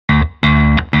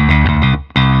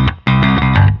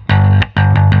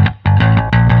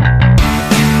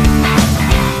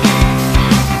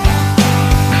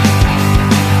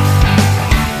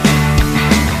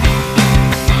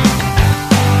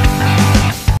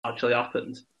actually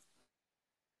happened.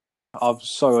 I'm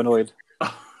so annoyed.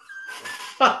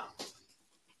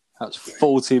 That's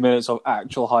 40 minutes of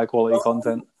actual high quality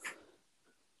content.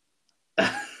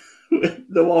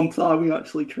 The one time we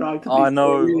actually tried to be I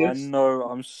know. serious.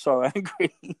 I'm so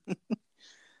angry.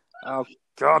 Oh,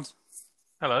 God.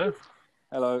 Hello.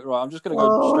 Right, I'm just going to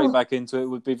go straight back into it.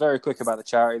 We'll be very quick about the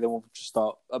charity, then we'll just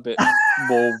start a bit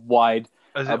more wide.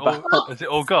 Is it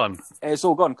all gone? It's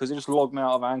all gone because it just logged me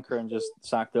out of Anchor and just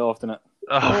sacked it off, didn't it?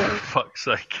 Oh, for fuck's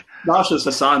sake. That's just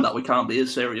a sign that we can't be a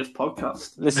serious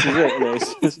podcast. This is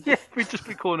it. Yeah, we'd just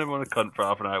be calling everyone a cunt for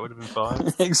half an hour. It would have been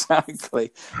fine.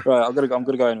 Exactly. Right, I'm gonna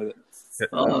go in with it.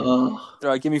 Yeah.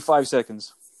 Right, give me 5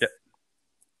 seconds. Yeah.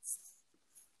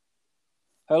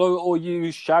 Hello, all you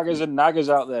shaggers and naggers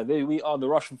out there. We are the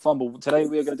Russian Fumble. Today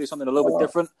we are going to do something a little bit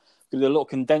different. We're going to do a little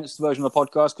condensed version of the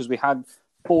podcast because we had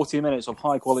 40 minutes of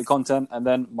high quality content and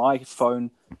then my phone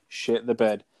shit the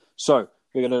bed. So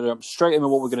we're going to jump straight into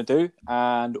what we're going to do.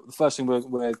 And the first thing we're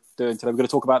doing today, we're going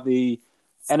to talk about the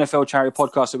NFL charity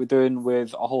podcast that we're doing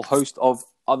with a whole host of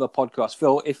other podcasts.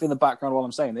 Phil, if in the background while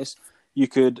I'm saying this, you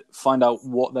could find out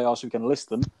what they are so we can list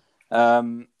them.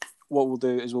 What we'll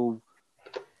do is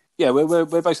we're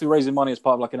basically raising money as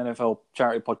part of like an NFL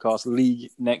charity podcast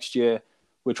league next year.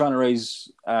 We're trying to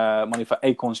raise money for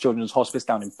Acorns Children's Hospice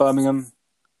down in Birmingham.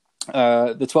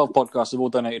 The 12 podcasts have all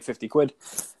donated 50 quid.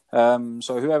 So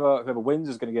whoever wins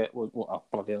is going to get,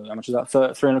 how much is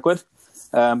that? 300 quid.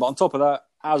 But on top of that,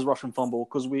 as Russian Fumble,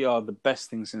 because we are the best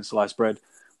thing since sliced bread,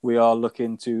 we are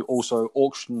looking to also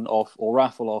auction off or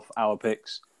raffle off our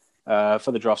picks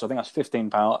for the draft. So I think that's 15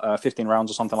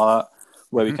 rounds or something like that,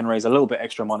 where we can raise a little bit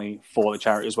extra money for the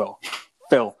charity as well.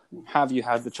 Phil, have you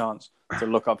had the chance to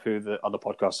look up who the other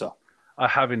podcasts are? I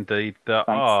have indeed. There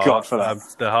God for that.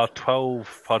 There are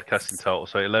 12 podcasts in total,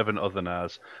 so 11 other than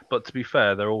ours. But to be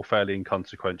fair, they're all fairly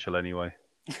inconsequential anyway.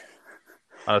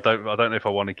 I don't know if I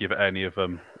want to give any of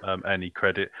them any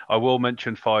credit. I will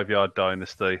mention 5 Yard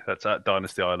Dynasty. That's at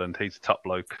Dynasty Island. He's a top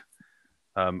bloke.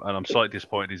 And I'm slightly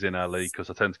disappointed he's in our league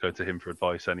because I tend to go to him for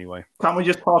advice anyway. Can we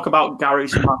just talk about Gary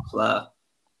Smack there?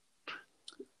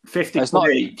 50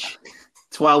 quid each.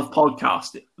 12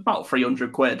 podcasts, about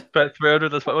 300 quid. But 300,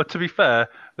 that's well, to be fair,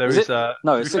 it's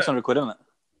 600 quid, isn't it?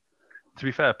 To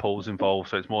be fair, Paul's involved,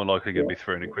 so it's more likely going to be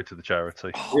 300 quid to the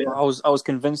charity. Yeah. I was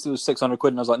convinced it was 600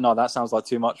 quid, and I was like, no, that sounds like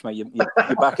too much, mate. You're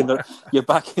back in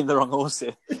the wrong horse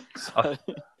here. So...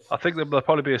 I think there'll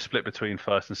probably be a split between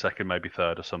first and second, maybe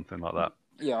third or something like that.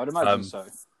 Yeah, I'd imagine so.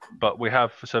 But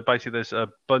basically there's a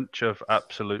bunch of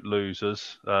absolute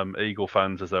losers, Eagle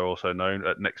fans as they're also known,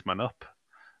 at Next Man Up.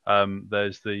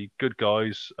 There's the good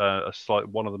guys,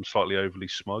 one of them slightly overly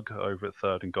smug over at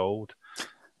third and goal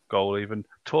even.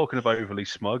 Talking of overly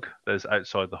smug, there's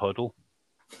Outside the Huddle.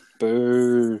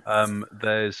 Boo.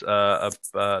 There's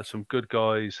some good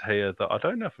guys here that I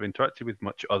don't know if I've interacted with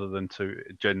much other than to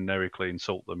generically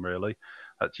insult them, really.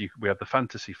 We have the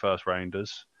Fantasy First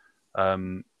Rounders,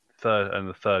 third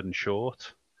and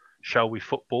short. Shall We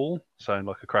Football? Sound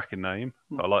like a cracking name.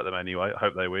 I like them anyway. I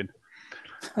hope they win.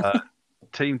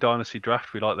 Team Dynasty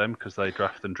Draft, we like them because they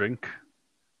draft and drink.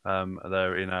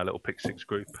 They're in our little Pick Six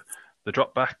group. The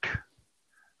Drop Back,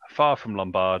 Far From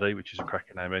Lombardy, which is a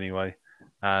cracking name anyway,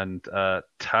 and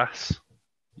TAS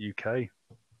UK.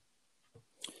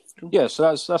 Yeah, so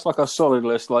that's like a solid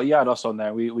list. Like you had us on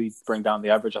there, we bring down the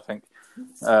average, I think.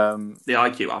 The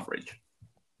IQ average.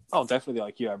 Oh, definitely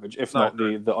the IQ average, if not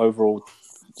the overall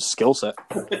skill set.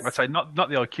 I'd say not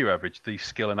the IQ average, the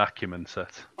skill and acumen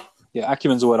set. Yeah,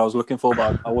 acumen's the word I was looking for,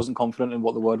 but I wasn't confident in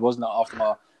what the word was. Not after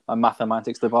my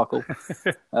mathematics debacle.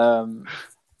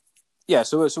 Yeah,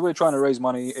 so we're trying to raise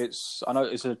money. I know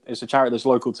it's a charity that's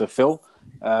local to Phil.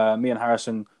 Me and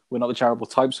Harrison, we're not the charitable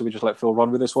type, so we just let Phil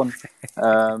run with this one.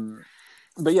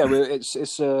 But yeah, it's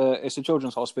a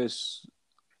children's hospice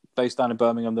based down in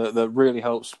Birmingham that really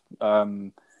helps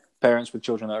parents with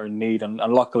children that are in need, and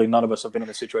luckily none of us have been in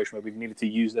a situation where we've needed to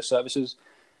use their services.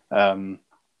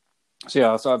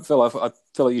 So I feel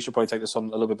like you should probably take this on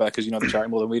a little bit better because you know the charity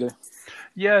more than we do.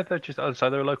 Yeah, they're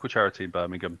a local charity in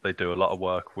Birmingham. They do a lot of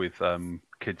work with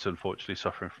kids unfortunately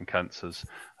suffering from cancers,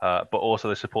 but also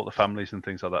they support the families and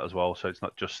things like that as well. So it's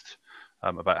not just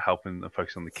about helping and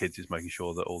focusing on the kids; it's making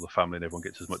sure that all the family and everyone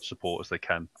gets as much support as they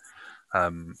can.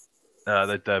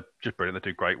 They're just brilliant. They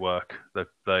do great work.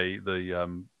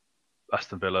 The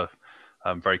Aston Villa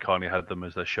very kindly had them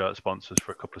as their shirt sponsors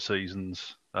for a couple of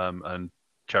seasons, and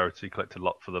charity collected a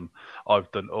lot for them. I've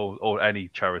done or any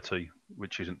charity,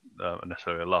 which isn't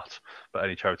necessarily a lot, but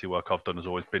any charity work I've done has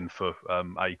always been for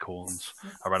Acorns.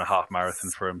 I ran a half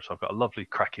marathon for them, so I've got a lovely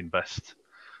cracking vest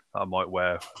that I might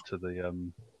wear to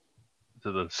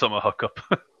the summer hookup.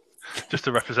 just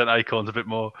to represent Acorns a bit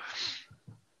more.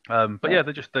 But yeah,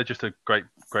 they're just a great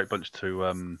bunch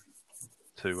to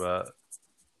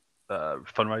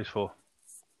fundraise for.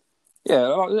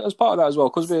 Yeah, as part of that as well,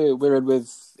 because we're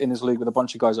in this league with a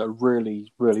bunch of guys that are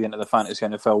really, really into the fantasy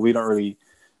NFL. We don't really.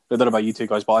 I don't know about you two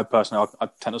guys, but I personally, I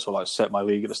tend to sort of like set my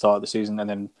league at the start of the season and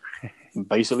then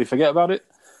basically forget about it.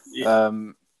 Yeah.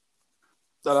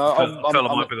 Phil,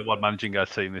 I might be the one managing our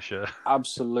team this year.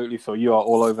 Absolutely, Phil. You are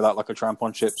all over that like a tramp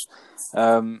on chips.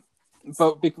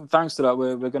 But thanks to that,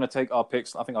 we're going to take our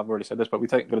picks. I think I've already said this, but we're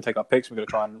going to take our picks. We're going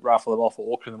to try and raffle them off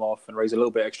or auction them off and raise a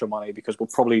little bit extra money because we'll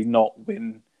probably not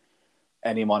win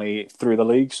any money through the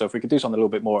league. So if we could do something a little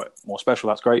bit more special,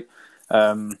 that's great.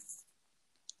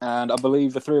 And I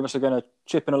believe the three of us are going to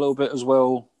chip in a little bit as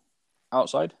well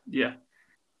outside. Yeah.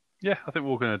 Yeah, I think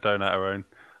we're all going to donate our own.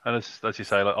 And as you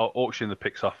say, like auctioning the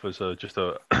picks off was just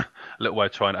a little way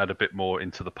to try and add a bit more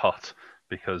into the pot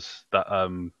because that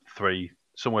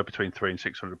somewhere between £300 and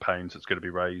 £600 that's going to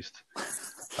be raised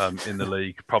in the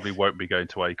league probably won't be going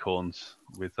to Acorns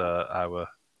with our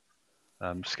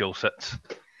skill sets.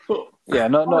 But yeah,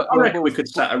 I reckon we could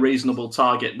set a reasonable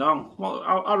target now. Well,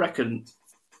 I reckon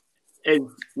if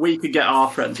we could get our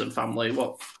friends and family,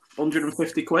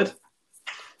 150 quid?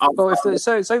 Well, if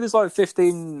say there's like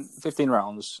 15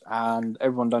 rounds and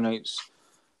everyone donates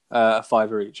a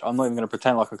 £5 each, I'm not even going to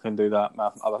pretend like I can do that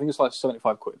math. I think it's like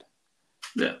 75 quid.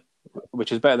 Yeah.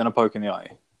 Which is better than a poke in the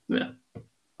eye. Yeah.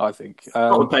 I think.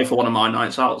 I would pay for one of my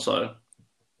nights out, so.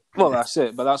 Well, that's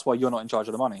it, but that's why you're not in charge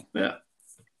of the money. Yeah.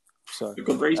 So,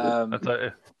 good reason.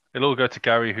 It'll all go to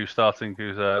Gary, who's starting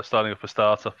up a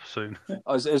startup soon.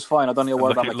 It's fine. I don't need to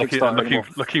worry about my Kickstarter anymore.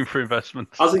 Looking for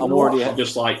investments. I think I'm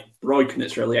just like broken.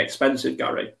 It's really expensive,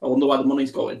 Gary. I wonder where the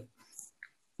money's going.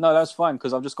 No, that's fine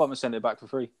because I've just got to send it back for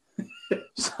free.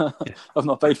 So, I've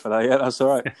not paid for that yet. That's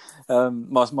all right.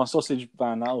 My sausage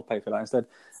van, that'll pay for that instead.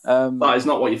 That is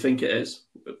not what you think it is.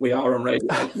 We are on radio.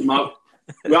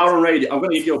 We are on radio. I'm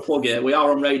going to give you a plug here. We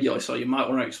are on radio, so you might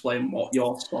want to explain what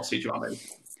your sausage van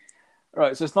is.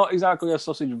 Right, so it's not exactly a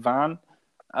sausage van,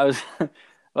 because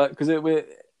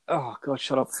oh god,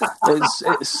 shut up!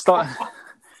 It's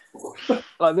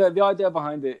like the idea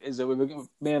behind it is that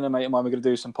me and a mate of mine, we're going to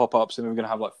do some pop-ups and we're going to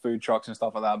have like food trucks and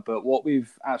stuff like that. But what we've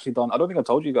actually done, I don't think I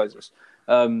told you guys this.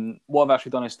 What I've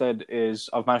actually done instead is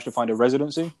I've managed to find a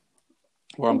residency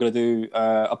where I'm going to do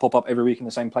a pop-up every week in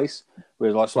the same place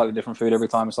with like slightly different food every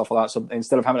time and stuff like that. So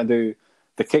instead of having to do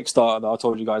the Kickstarter that I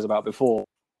told you guys about before,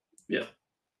 yeah.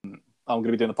 I'm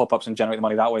going to be doing the pop-ups and generate the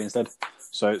money that way instead.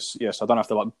 So I don't have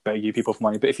to like beg you people for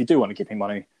money. But if you do want to give me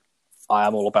money, I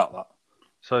am all about that.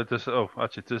 So does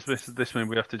this mean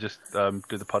we have to just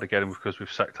do the pod again because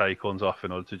we've sacked Acorns off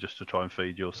in order to try and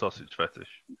feed your sausage fetish?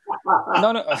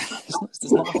 No,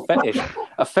 it's not a fetish.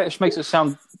 A fetish makes it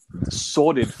sound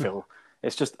sordid, Phil.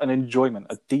 It's just an enjoyment,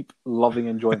 a deep, loving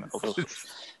enjoyment of sausage.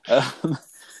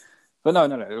 But no.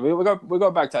 We'll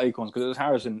go back to Acorns because it was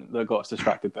Harrison that got us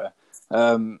distracted there.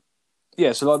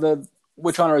 So like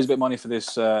we're trying to raise a bit of money for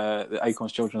this the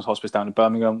Acorns Children's Hospice down in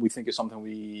Birmingham. We think it's something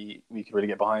we could really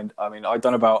get behind. I mean, I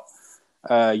don't know about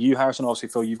you, Harrison. Obviously,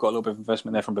 Phil, you've got a little bit of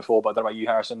investment there from before, but I don't know about you,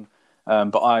 Harrison.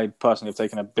 But I personally have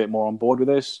taken a bit more on board with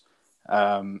this.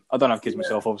 I don't have kids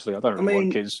myself, obviously. I don't really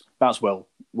want kids. That's well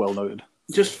noted.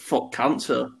 Just fuck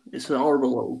cancer. It's a horrible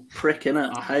little prick,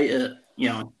 innit? I hate it. You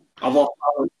know, I've lost.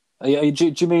 Do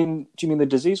you mean the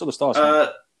disease or the star sign?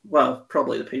 Well,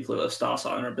 probably the people who are star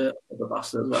sign are a bit of a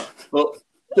bastard as well. But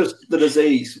just the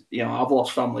disease, you know, I've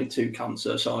lost family to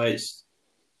cancer, so it's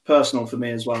personal for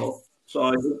me as well.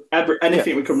 So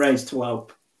anything we can raise to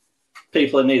help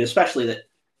people in need, especially that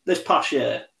this past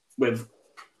year with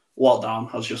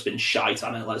lockdown has just been shite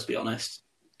on it, let's be honest.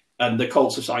 And the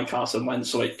Colts have signed Carson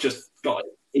Wentz, so it just got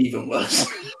even worse.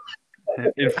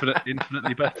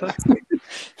 Infinitely better.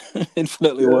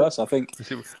 Infinitely worse, I think.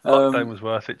 Lockdown was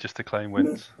worth it just to claim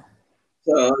wins.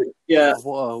 So, yeah.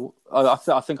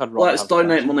 I think I'd rather. Let's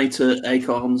donate money to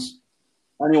Acorns.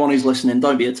 Anyone who's listening,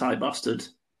 don't be a tight bastard.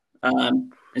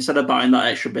 Instead of buying that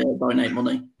extra beer, donate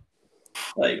money.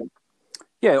 There you go.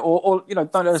 Yeah, or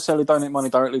don't necessarily donate money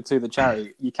directly to the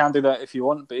charity. You can do that if you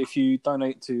want, but if you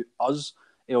donate to us,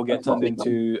 it'll get turned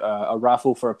into a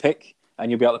raffle for a pick,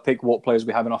 and you'll be able to pick what players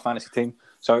we have in our fantasy team.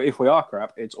 So if we are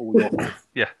crap, it's all your fault.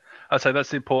 Yeah, I'd say that's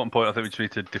the important point. I think we just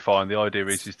need to define. The idea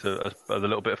is to the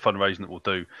little bit of fundraising that we'll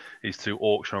do is to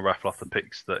auction or raffle off the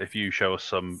picks. That if you show us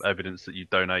some evidence that you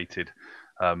donated,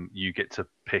 you get to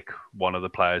pick one of the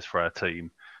players for our team.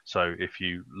 So if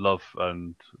you love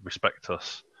and respect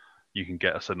us, you can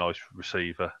get us a nice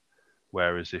receiver.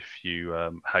 Whereas if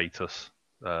you hate us,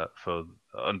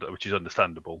 which is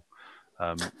understandable,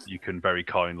 you can very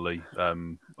kindly.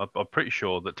 I'm pretty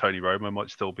sure that Tony Romo might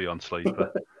still be on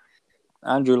Sleeper.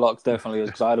 Andrew Luck definitely is,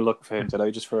 because I had a look for him today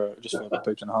just for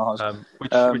poops and hearts.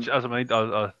 Which as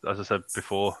I said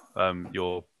before,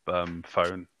 your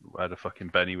phone had a fucking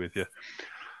Benny with you.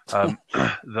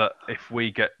 That if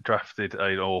we get drafted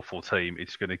an awful team,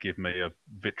 it's going to give me a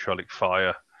vitriolic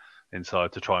fire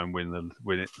inside to try and win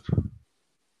it.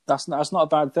 That's not a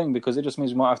bad thing, because it just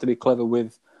means we might have to be clever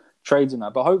with trades and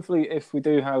that. But hopefully, if we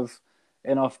do have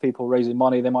enough people raising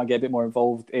money, they might get a bit more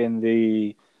involved in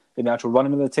the actual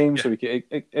running of the team. Yeah. So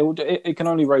it can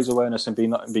only raise awareness and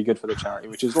be good for the charity,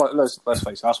 which is like, let's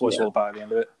face it, that's what it's all about at the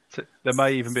end of it. So there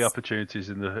may even be opportunities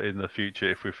in the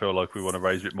future if we feel like we want to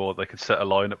raise a bit more. They could set a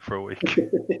lineup for a week.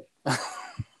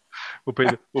 We'll be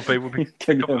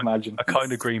Can you imagine a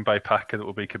kind of Green Bay Packer that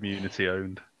will be community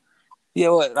owned? Yeah,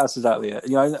 well, that's exactly it.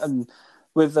 You know, and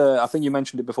with I think you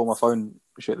mentioned it before my phone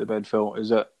shit the bed, Phil, is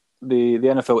that the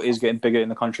NFL is getting bigger in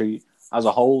the country as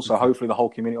a whole. So hopefully the whole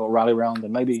community will rally around,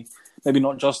 and maybe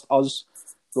not just us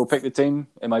will pick the team.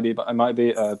 It might be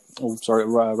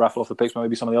raffle off the picks.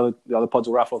 Maybe some of the other pods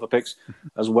will raffle off the picks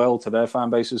as well to their fan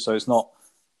bases. So it's not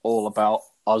all about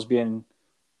us being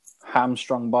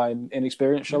hamstrung by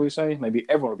inexperience, shall we say? Maybe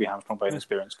everyone will be hamstrung by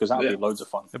inexperience, because that would be loads of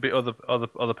fun. There'll be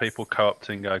other people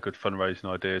co-opting good fundraising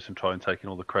ideas and trying taking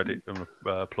all the credit and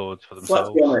applause for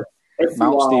themselves.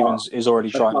 Mount Stevens is already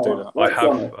trying to do that. I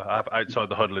have outside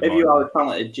the huddle in mind. If you are a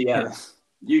talented GM,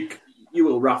 you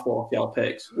will raffle off your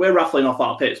picks. We're raffling off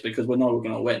our picks because we know we're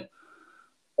going to win.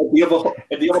 If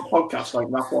the other podcasts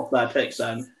raffle off their picks,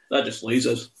 then they're just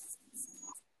losers.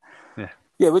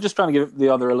 Yeah, we're just trying to give the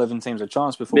other 11 teams a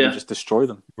chance before we just destroy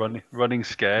them. Running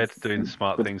scared, doing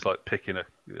smart things like picking a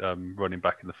running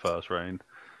back in the first round.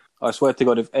 I swear to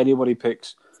God, if anybody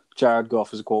picks Jared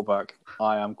Goff as a quarterback,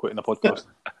 I am quitting the podcast.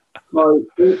 No,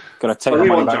 going to take the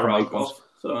money back from Acorns.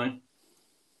 Sorry.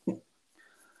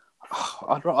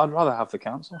 I'd rather have the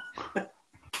council.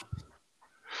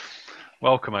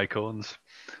 Welcome, Acorns.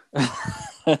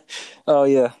 Oh,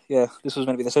 yeah. This was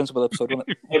meant to be the sensible episode, wasn't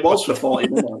it? It was for 40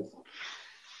 minutes.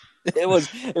 It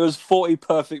was 40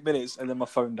 perfect minutes, and then my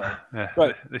phone died. Yeah,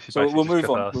 right, so we'll move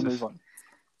on.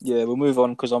 Yeah, we'll move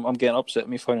on, because I'm getting upset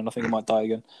with my phone, and I think it might die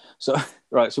again. So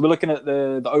right, so we're looking at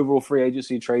the overall free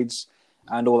agency trades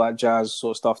and all that jazz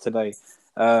sort of stuff today.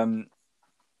 Don't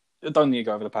need to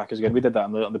go over the Packers again. We did that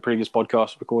on the previous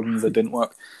podcast recording that didn't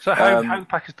work. So how the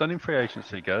Packers done in free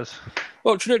agency, guys?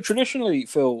 Well, traditionally,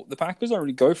 Phil, the Packers don't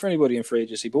really go for anybody in free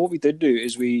agency. But what we did do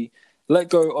is we let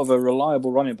go of a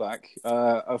reliable running back,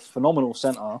 a phenomenal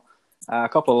centre, a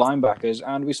couple of linebackers,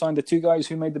 and we signed the two guys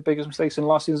who made the biggest mistakes in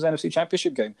last season's NFC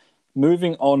Championship game.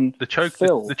 Moving on, the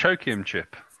chokium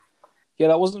chip. Yeah,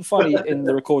 that wasn't funny in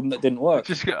the recording that didn't work.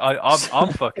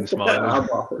 I'm fucking smiling.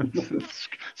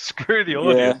 Screw the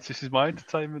audience. Yeah. This is my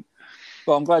entertainment.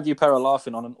 Well, I'm glad you pair are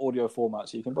laughing on an audio format,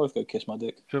 so you can both go kiss my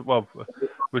dick. Well,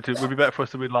 would be better for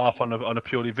us to laugh on a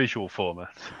purely visual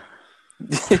format.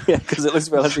 Yeah, because at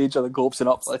least we'll see each other corpsing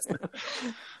up.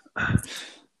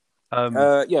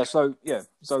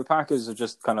 So the Packers have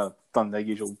just kind of done their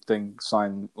usual thing,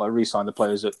 re-sign the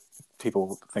players that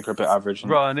people think are a bit average.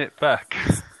 Run it back.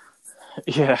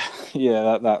 Yeah,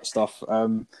 that stuff.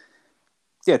 Tim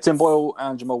Boyle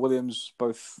and Jamal Williams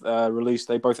both released.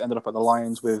 They both ended up at the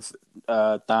Lions with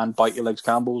Dan Bite Your Legs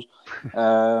Campbell's.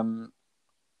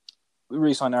 We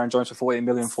re-signed Aaron Jones for $48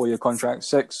 million 4-year contract,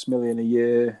 $6 million a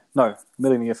year. No, $1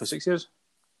 million a year for 6 years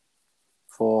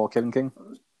for Kevin King.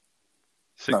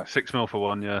 $6 million for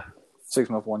 1 year. $6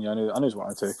 million for 1 year. I knew it was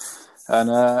 1 or 2,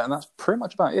 and that's pretty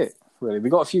much about it. Really, we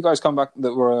got a few guys come back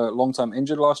that were long-term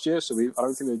injured last year, so I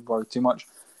don't think we worried too much.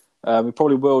 We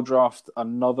probably will draft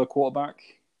another quarterback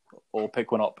or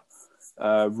pick one up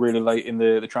really late in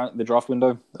the draft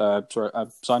window.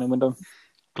 Signing window.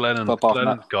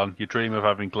 Glennon's gone. Your dream of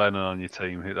having Glennon on your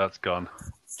team, that's gone.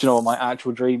 Do you know what my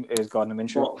actual dream is? Gardner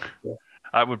Minshew.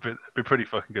 That would be pretty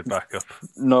fucking good backup.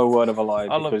 No word of a lie,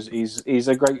 because he's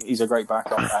a great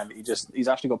backup, and he's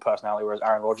actually got personality, whereas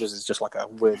Aaron Rodgers is just like a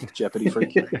weird Jeopardy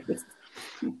freak.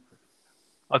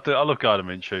 I love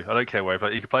Gardner Minshew. I don't care where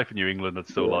he could play for New England. I'd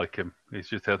still like him. It's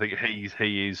just I think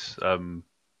he is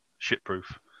shit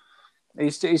proof.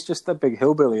 He's just a big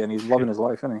hillbilly, and he's loving his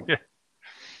life, isn't he? Yeah.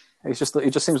 It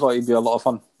just seems like he'd be a lot of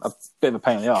fun. A bit of a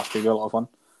pain in the ass, but he'd be a lot of fun.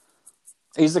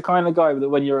 He's the kind of guy that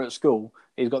when you're at school,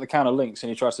 he's got the can of Lynx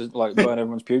and he tries to burn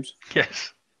everyone's pubes.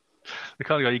 Yes. The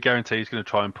kind of guy you guarantee he's going to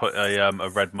try and put a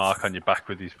red mark on your back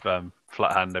with his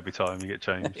flat hand every time you get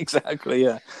changed. Exactly,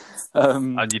 yeah.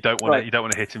 And you don't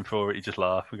want to hit him for it. You just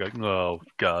laugh and go, "Oh,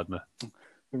 Gardner."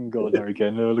 Gardner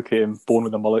again. Oh, look at him, born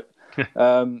with a mullet.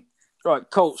 Right,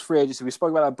 Colts free agency. We spoke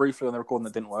about that briefly on the recording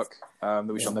that didn't work, that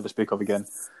we shall never speak of again.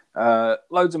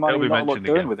 Loads of money, but not a lot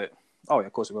doing with it. Oh, yeah,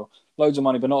 of course it will. Loads of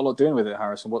money, but not a lot doing with it,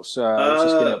 Harrison. What's the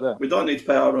skinny up there? We don't need to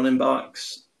pay our running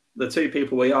backs. The two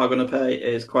people we are going to pay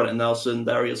is Quentin Nelson,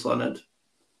 Darius Leonard.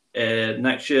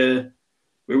 Next year,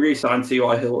 we re-signed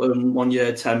T.Y. Hilton 1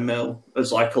 year, 10 mil,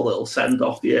 as like a little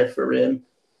send-off year for him.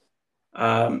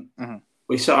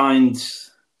 We signed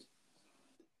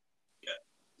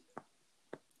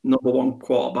number one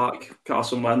quarterback,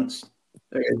 Carson Wentz.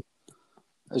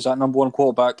 Is that number one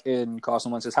quarterback in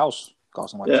Carson Wentz's house?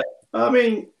 Carson Wentz. Yeah, I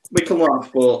mean, we can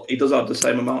laugh, but he does have the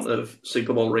same amount of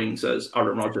Super Bowl rings as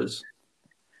Aaron Rodgers.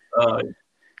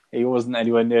 He wasn't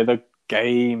anywhere near the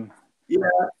game. Yeah.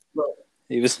 But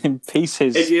he was in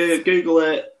pieces. If you Google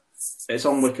it, it's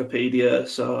on Wikipedia,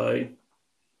 so...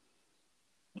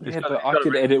 Yeah, but I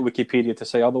could edit Wikipedia to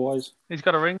say otherwise. He's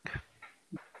got a ring.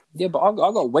 Yeah, but I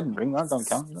got a wedding ring. That don't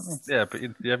count. Don't yeah, but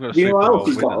you haven't got a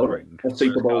Super Bowl winner's ring. A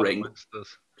Super Bowl ring.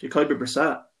 Jacoby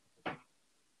Brissett.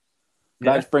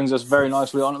 That brings us very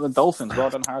nicely on to the Dolphins. Well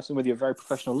done, Harrison, with your very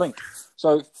professional link.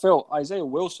 So, Phil, Isaiah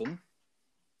Wilson.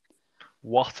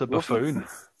 What a buffoon.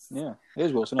 Yeah, it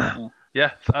is Wilson, isn't it?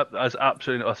 Yeah, has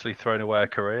absolutely utterly thrown away a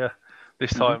career.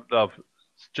 This time,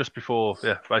 just before,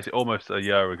 basically almost a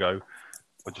year ago,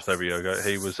 or just over a year ago,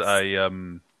 he was a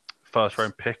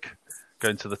first-round pick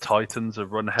going to the Titans, a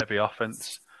run-heavy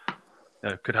offense.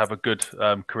 Could have a good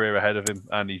career ahead of him,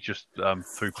 and he just,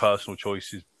 through personal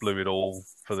choices, blew it all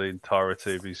for the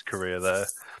entirety of his career there.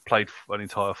 Played an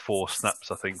entire 4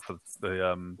 snaps, I think, for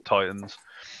the Titans.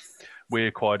 We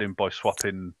acquired him by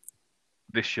swapping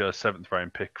this year's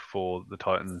 7th-round pick for the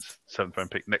Titans'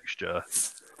 7th-round pick next year.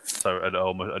 So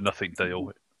almost a nothing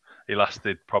deal. He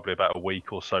lasted probably about a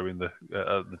week or so in the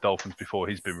Dolphins before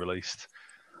he's been released,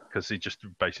 because he just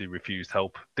basically refused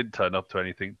help, didn't turn up to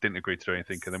anything, didn't agree to do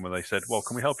anything. And then when they said, well,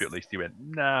 can we help you at least? He went,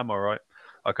 nah, I'm all right.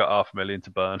 I got $500,000 to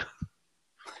burn.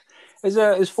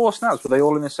 Is 4 snaps, were they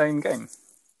all in the same game?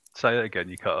 Say that again,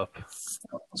 you cut up.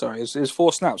 Sorry, is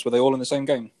 4 snaps, were they all in the same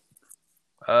game?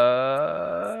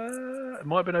 It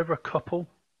might have been over a couple.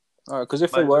 All right, because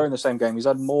if they were in the same game, he's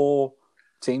had more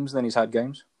teams than he's had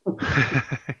games.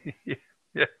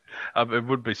 yeah. I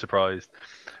wouldn't be surprised.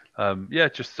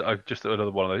 Just another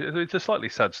one of those. It's a slightly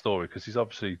sad story because he's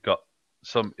obviously got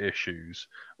some issues,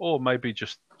 or maybe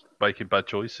just making bad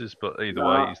choices. But either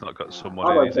way, he's not got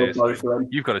someone in his ears.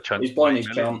 You've got a chance. He's blowing his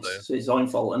chance. It's his own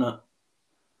fault, isn't it?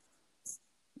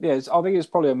 Yeah, I think it's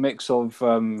probably a mix of,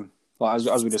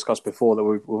 as we discussed before, that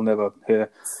we'll never hear.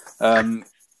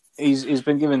 He's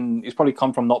probably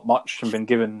come from not much and been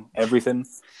given everything.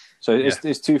 So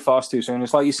it's too fast, too soon.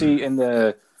 It's like you see in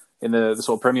the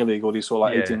sort of Premier League, all these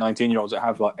sort of 18, 19-year-olds that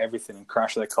have like everything and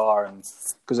crash their car, and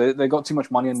because they got too much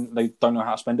money and they don't know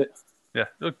how to spend it. Yeah,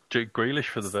 look, Jake Grealish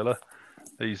for the Villa.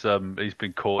 He's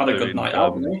been caught had a good night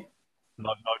out, hasn't he?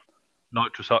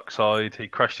 Nitrous oxide. He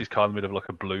crashed his car in the middle of like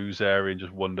a blues area and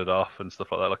just wandered off and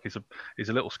stuff like that. Like he's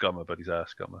a little scummer, but he's a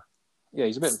scummer. Yeah,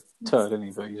 he's a bit of a turd, isn't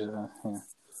he? But he's yeah.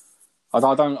 I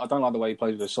don't like the way he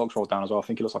plays with his socks rolled down as well. I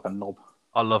think he looks like a knob.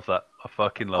 I love that. I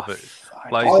fucking love it. I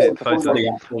don't like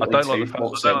the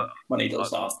fact when he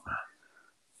does that.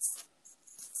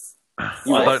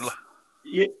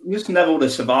 You just never would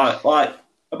have survived. Like,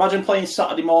 imagine playing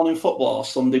Saturday morning football or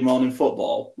Sunday morning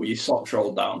football with your socks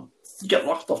rolled down. You get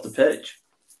laughed off the pitch.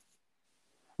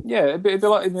 Yeah, it'd be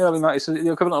like in the early 90s.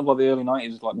 The equivalent of like the early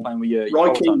 90s, like playing with your...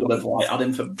 Roy Keane would have had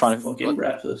him for trying to fucking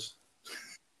breakfast.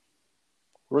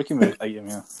 Roy Keane would have ate him,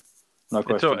 yeah. No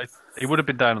question. He would have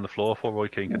been down on the floor before Roy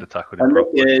Keane could have tackled him. And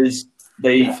this is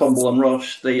the Fumble and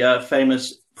Rush, the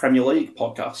famous Premier League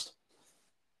podcast.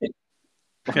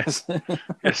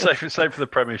 Save for the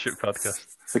Premiership podcast.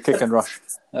 The Kick and Rush.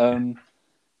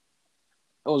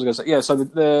 What was I going to say? Yeah, so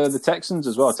the Texans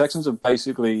as well. Texans have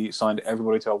basically signed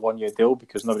everybody to a 1-year deal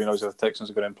because nobody knows if the Texans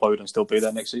are going to implode and still be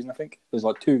there next season, I think. There's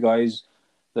like 2 guys,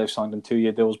 they've signed them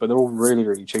 2-year deals, but they're all really,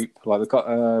 really cheap. Like they've got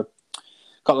a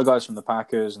couple of guys from the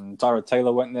Packers, and Tyrod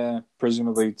Taylor went there,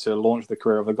 presumably to launch the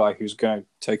career of the guy who's going to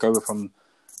take over from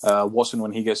Watson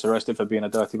when he gets arrested for being a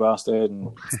dirty bastard.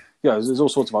 And yeah, there's all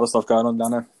sorts of other stuff going on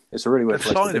down there. It's a really weird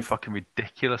place. They've signed a fucking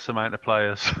ridiculous amount of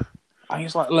players. I think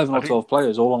it's like 11 or 12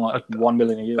 players, all on like $1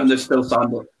 million a year. And they've still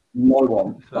signed up no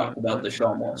one back about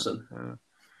Deshaun Watson.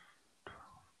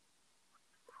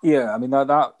 Yeah, I mean,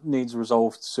 that needs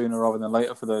resolved sooner rather than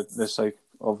later for the sake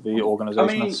of the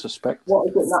organisation, I suspect. What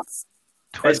is it now?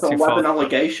 It's on 11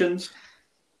 allegations.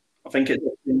 I think it's...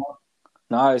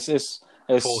 No, it's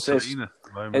 14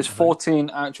 it's 14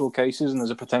 actual cases, and there's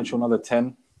a potential another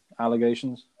 10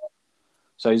 allegations.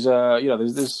 So he's,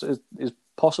 there's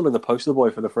possibly the poster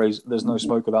boy for the phrase "There's no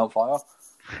smoke without fire."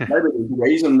 Maybe there's a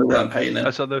reason they weren't paying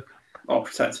him So or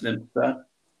protecting him there.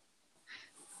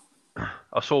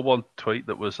 I saw one tweet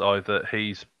that was either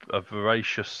he's a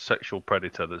voracious sexual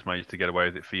predator that's managed to get away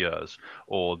with it for years,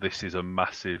 or this is a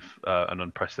massive and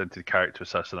unprecedented character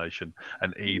assassination,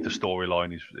 and either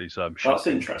storyline is That's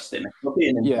shocking. interesting. It'll be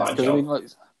an Yeah, inside because I job. mean, like,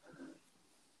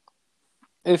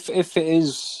 if it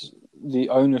is the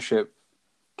ownership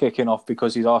kicking off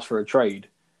because he's asked for a trade,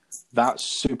 that's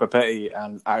super petty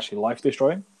and actually life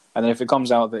destroying. And then if it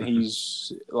comes out that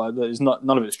he's like that is none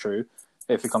of it's true,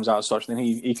 if it comes out as such, then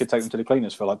he could take them to the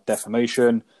cleaners for like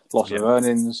defamation, loss of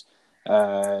earnings,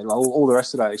 like all the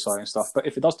rest of that exciting stuff. But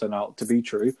if it does turn out to be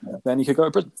true, then he could go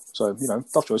to prison. So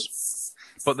tough choice.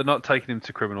 But they're not taking him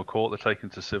to criminal court; they're taking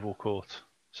him to civil court.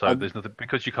 So there's nothing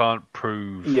because you can't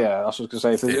prove. Yeah, that's what I was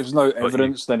going to say. If there's no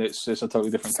evidence, then it's a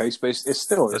totally different case. But it's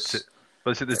still. That's it.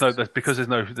 But because there's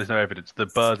no evidence. The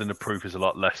burden of proof is a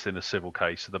lot less in a civil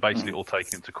case. So they're basically all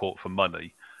taking him to court for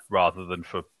money rather than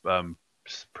for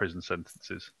prison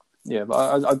sentences. Yeah,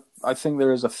 but I think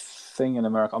there is a thing in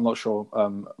America. I'm not sure.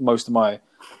 Most of my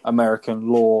American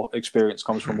law experience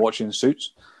comes from watching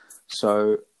Suits,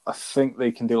 so I think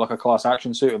they can do like a class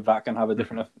action suit, and that can have a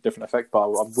different effect. But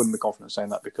I wouldn't be confident saying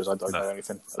that because I don't know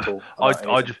anything at all.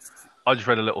 I just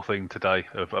read a little thing today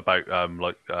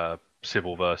about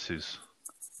civil versus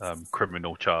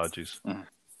criminal charges.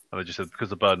 And they just said because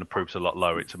the burden of proof is a lot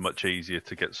lower, it's much easier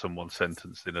to get someone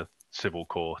sentenced in a civil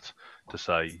court to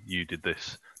say you did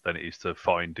this than it is to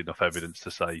find enough evidence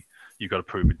to say you've got to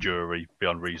prove a jury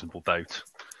beyond reasonable doubt.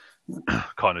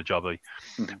 Kind of jobby.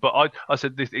 But I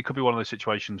said it could be one of those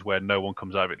situations where no one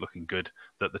comes out of it looking good,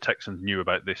 that the Texans knew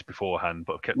about this beforehand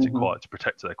but have kept it quiet to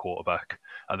protect their quarterback.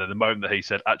 And then the moment that he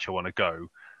said, actually I want to go,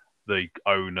 the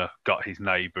owner got his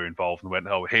neighbour involved and went,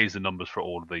 oh, here's the numbers for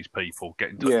all of these people. Get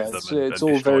in touch with them. It's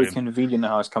all very convenient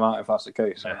how it's come out if that's the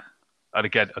case. Yeah. And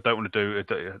again, I don't want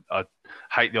to I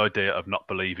hate the idea of not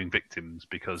believing victims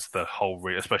because the whole,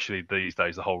 especially these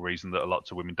days, the whole reason that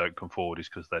lots of women don't come forward is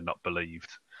because they're not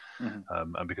believed,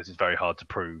 and because it's very hard to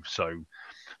prove. So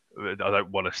I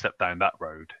don't want to step down that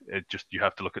road. You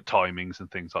have to look at timings and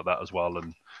things like that as well,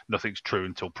 and nothing's true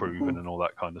until proven and all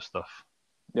that kind of stuff.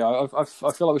 Yeah, I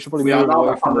feel like we should probably move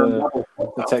away from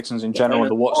the Texans in general and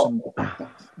the Watson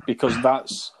because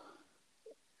that's.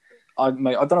 I don't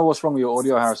know what's wrong with your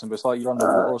audio, Harrison, but it's like you're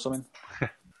underwater or something.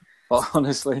 But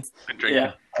honestly,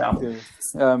 yeah.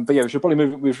 But yeah, we should probably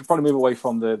move away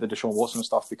from the Deshaun Watson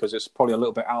stuff because it's probably a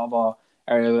little bit out of our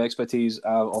area of expertise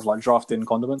of like drafting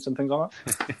condiments and things like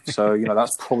that. So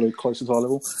that's probably closer to our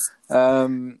level.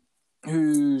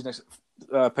 Who's next?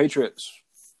 Patriots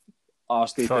are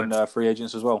deep in free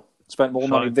agents as well. Spent more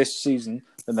money this season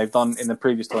than they've done in the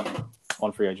previous 20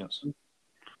 on free agents.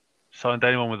 Signed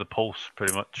anyone with a pulse,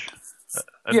 pretty much.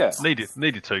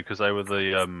 Needed to because they were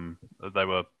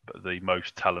the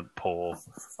most talent poor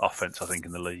offense I think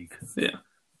in the league.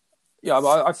 Yeah,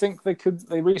 but I think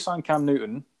they re-signed Cam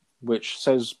Newton, which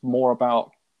says more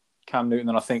about Cam Newton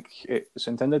than I think it's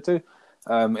intended to.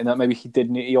 In that maybe he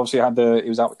obviously he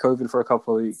was out with COVID for a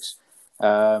couple of weeks.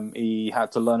 He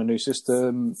had to learn a new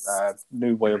system,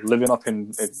 new way of living up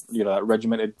in that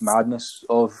regimented madness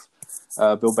of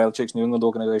Bill Belichick's New England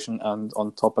organization, and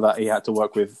on top of that, he had to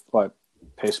work with like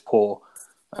piss poor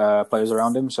players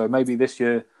around him. So maybe this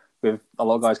year, with a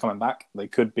lot of guys coming back, they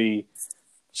could be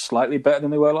slightly better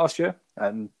than they were last year,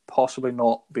 and possibly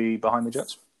not be behind the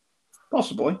Jets.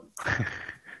 Possibly.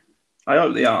 I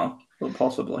hope they are, but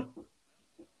possibly.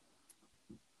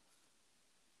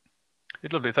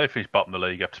 It'd lovely if they finish bottom of the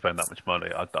league after spending that much money.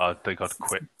 I think I'd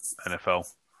quit NFL.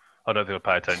 I don't think I'd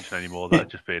pay attention anymore. That'd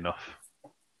just be enough.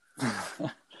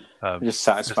 Just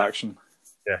satisfaction.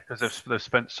 Because they've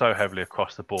spent so heavily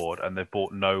across the board, and they've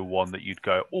bought no one that you'd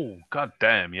go, oh god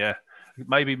damn, yeah.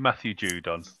 Maybe Matthew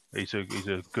Judon. He's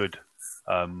a good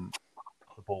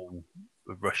ball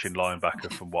rushing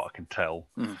linebacker from what I can tell.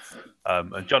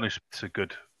 And Johnny Smith's a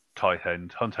good tight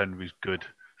end. Hunt Henry's good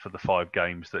for the 5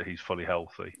 games that he's fully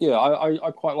healthy. Yeah,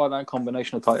 I quite like that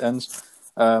combination of tight ends.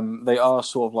 They are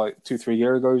sort of like 2-3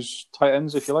 year ago's tight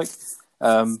ends, if you like.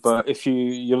 But if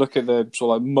you look at the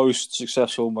sort of like most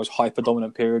successful, most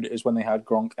hyper-dominant period is when they had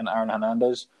Gronk and Aaron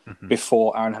Hernandez,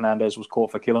 before Aaron Hernandez was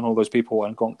caught for killing all those people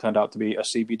and Gronk turned out to be a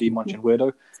CBD munching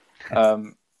weirdo.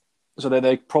 So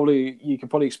you can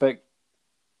probably expect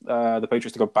the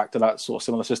Patriots to go back to that sort of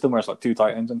similar system where it's like 2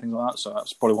 tight ends and things like that. So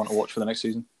that's probably one to watch for the next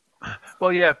season.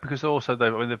 Well, yeah, because also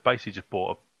they've basically just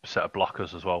bought a set of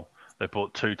blockers as well. They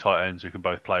bought 2 tight ends who can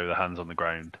both play with their hands on the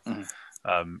ground.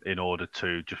 In order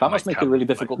to just that must make it really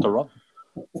difficult to run.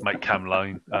 Make Cam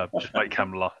Lane, just make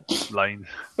Cam Lane.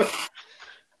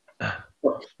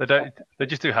 They don't. They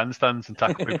just do handstands and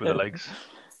tackle people with their legs.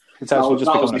 It's actually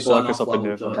just That was becoming a before circus up in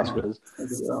level, the hospitals.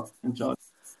 Enjoy.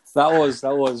 That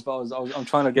was. But I'm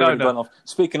trying to get rid of Glenn off.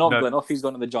 Speaking of Glenn off, he's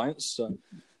gone to the Giants. So.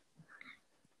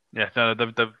 Yeah, no,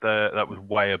 that was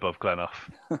way above Glenoff.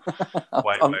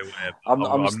 Way above.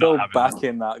 I'm still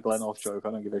backing that Glenoff joke.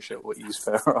 I don't give a shit what you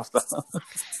spare after.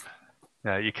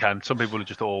 Yeah, you can. Some people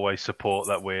just always support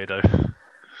that weirdo.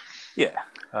 Yeah.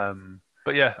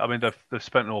 But yeah, I mean, they've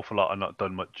spent an awful lot and not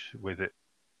done much with it,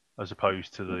 as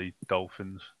opposed to the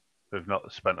Dolphins, who've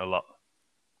not spent a lot.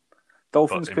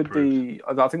 Dolphins could be.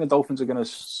 I think the Dolphins are going to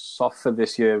suffer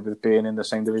this year with being in the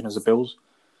same division as the Bills,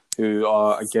 who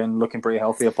are again looking pretty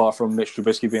healthy, apart from Mitch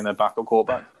Trubisky being their backup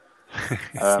quarterback.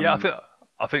 Yeah,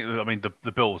 I think. I mean,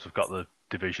 the Bills have got the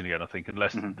division again. I think,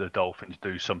 unless the Dolphins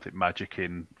do something magic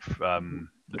in the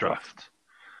draft,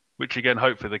 which again,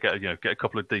 hopefully they get a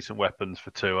couple of decent weapons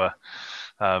for Tua,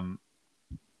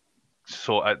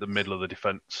 sort out the middle of the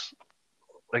defense.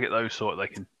 They get those they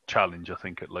can challenge, I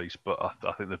think, at least. But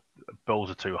I think the Bills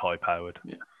are too high powered.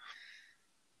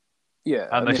 Yeah,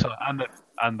 and I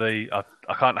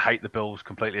can't hate the Bills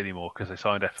completely anymore because they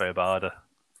signed Efe Abada.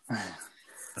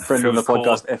 Friend of the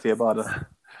podcast, Efe Abada.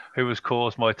 Who has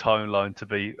caused my timeline to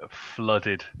be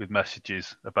flooded with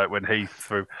messages about when he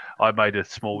threw. I made a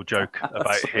small joke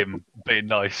about him being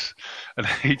nice, and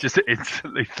he just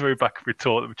instantly threw back a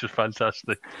retort, which was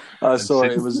fantastic. I saw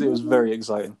it. It was very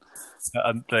exciting.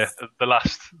 And the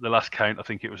last count, I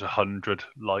think it was 100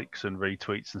 likes and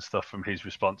retweets and stuff from his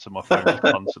response, and my phone just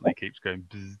constantly keeps going.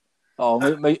 Bzz. Oh,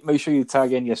 make sure you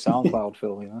tag in your SoundCloud,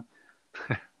 Phil. You know,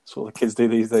 that's what the kids do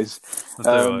these days.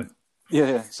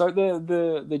 Yeah. So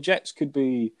the Jets could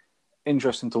be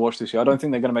interesting to watch this year. I don't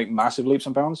think they're going to make massive leaps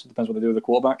and bounds. It depends what they do with the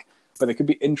quarterback, but they could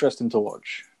be interesting to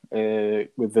watch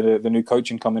with the new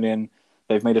coaching coming in.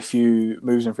 They've made a few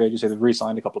moves in free agency. They've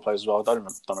re-signed a couple of players as well. I don't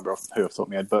remember who off the top of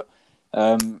my head, but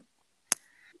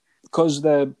because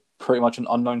they're pretty much an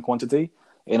unknown quantity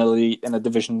in a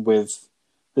division with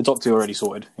the top two already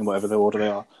sorted in whatever the order they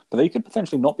are, but they could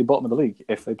potentially not be bottom of the league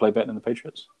if they play better than the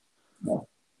Patriots. No.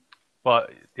 Well,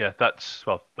 yeah, that's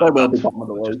they will be bottom of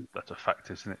the league. That's a fact,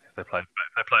 isn't it? If they play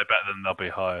better, then they'll be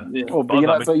higher. Yeah. Well, but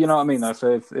you know what I mean.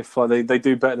 Though, if they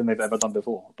do better than they've ever done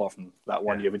before, apart from that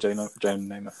one year with Jane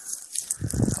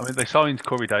Namath. I mean, they signed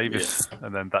Corey Davis,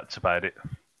 and then that's about it.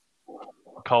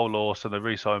 Cole Lawson, they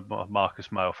re-signed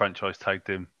Marcus Mayo, franchise tagged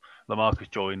him.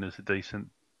 LaMarcus Joyner's a decent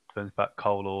defense back.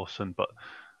 Cole Lawson, but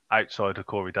outside of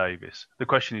Corey Davis, the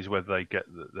question is whether they get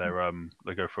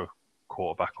they go for a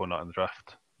quarterback or not in the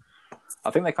draft. I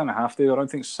think they kind of have to. I don't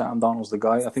think Sam Darnold's the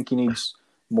guy. I think he needs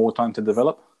more time to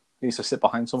develop. He needs to sit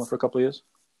behind someone for a couple of years.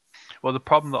 Well, the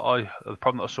problem that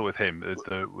I saw with him is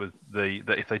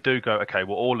that if they do go, okay,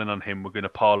 we're all in on him, we're going to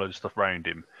pile loads of stuff around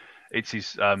him. It's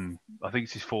his, I think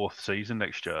it's his fourth season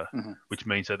next year, which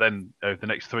means that then over the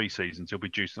next 3 seasons he'll be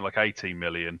juicing like 18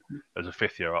 million as a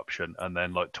 5th-year option, and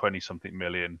then like 20-something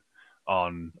million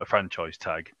on a franchise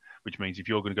tag. Which means if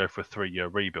you're going to go for a 3-year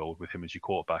rebuild with him as your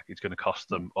quarterback, it's going to cost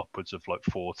them upwards of like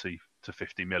 40 to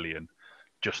 50 million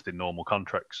just in normal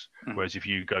contracts. Whereas if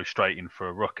you go straight in for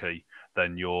a rookie,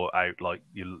 then you're out like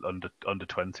you're under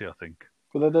 20, I think.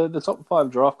 Well, the top 5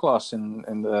 draft class in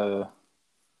the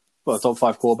top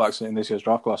 5 quarterbacks in this year's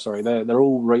draft class. Sorry, they're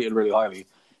all rated really highly.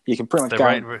 You can pretty much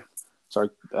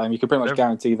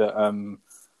guarantee that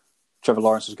Trevor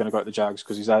Lawrence is going to go at the Jags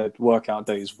because he's had workout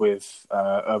days with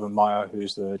Urban Meyer,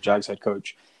 who's the Jags head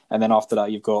coach. And then after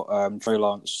that, you've got Trey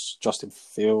Lance, Justin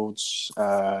Fields,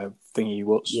 Zach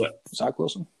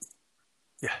Wilson.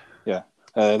 Yeah.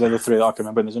 They're the 3 that I can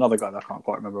remember. And there's another guy that I can't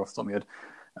quite remember off the top of my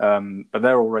head. But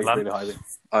they're all rated really highly.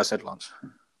 I said Lance.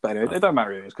 But anyway, it don't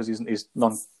matter who he is because he's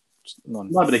none.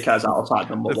 Nobody cares outside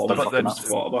them what we're talking about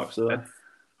quarterbacks, do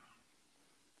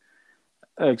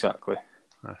they? Exactly.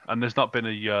 And there's not been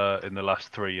a year in the last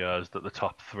 3 years that the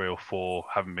top 3 or 4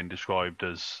 haven't been described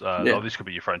as, this could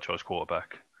be your franchise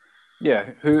quarterback.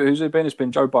 Yeah, who's it been? It's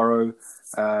been Joe Burrow.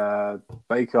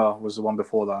 Baker was the one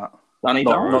before that. Danny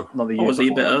not the year. Was he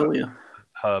a bit earlier?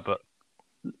 Herbert.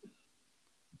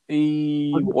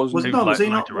 He was he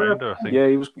not? Rounder, I think. Yeah,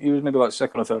 he was maybe like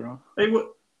 2nd or 3rd round.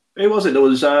 Who was it? There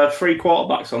was 3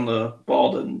 quarterbacks on the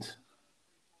board, and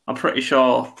I'm pretty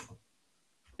sure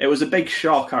it was a big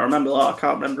shock. I remember that. I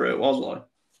can't remember who it was like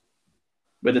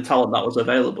with the talent that was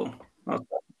available.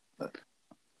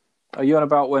 Are you on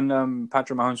about when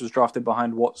Patrick Mahomes was drafted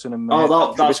behind Watson and that's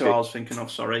what I was thinking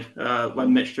of, sorry.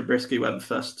 When Mitch Trubisky went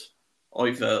first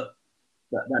over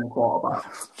then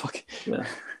quarterback. Fuck. Yeah.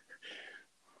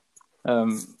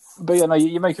 But yeah, no,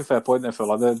 you make a fair point there, Phil.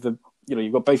 Like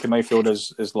you've got Baker Mayfield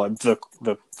as like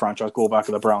the franchise quarterback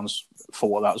of the Browns for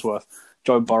what that's worth.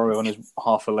 Joe Burrow on his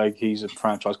half a leg, he's a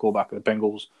franchise quarterback of the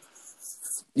Bengals.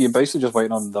 You're basically just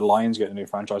waiting on the Lions getting a new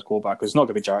franchise quarterback. It's not going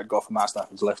to be Jared Goff and Matt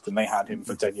Stafford's left, and they had him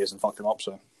for 10 years and fucked him up.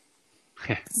 So,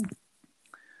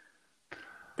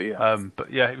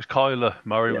 but yeah, it was Kyler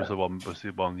Murray was the one the year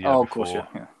before. Of course,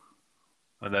 yeah.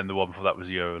 And then the one before that was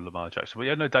Lamar Jackson.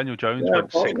 But no, Daniel Jones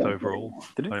went sixth overall.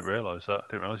 Did he? I didn't realise that. I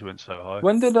didn't realise he went so high.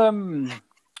 When did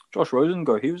Josh Rosen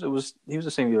go? He was the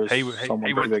same year as someone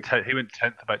he pretty went big. he went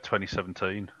 10th about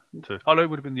 2017. No, it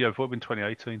would have been the year before. It would have been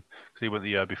 2018 because he went the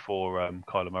year before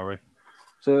Kyler Murray.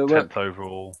 So 10th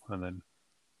overall, and then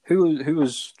who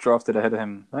was drafted ahead of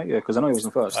him that year? Because I know he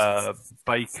wasn't first.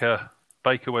 Baker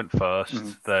went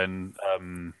first. Then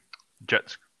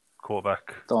Jets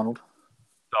quarterback Darnold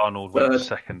went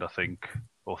second, I think,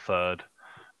 or third,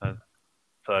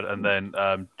 and then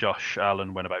Josh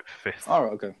Allen went about fifth. Oh,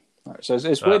 right, okay. All right, so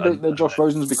it's weird that Josh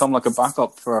Rosen's become like a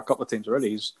backup for a couple of teams already.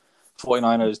 He's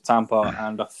 49ers, Tampa,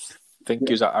 and I think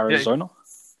he's at Arizona.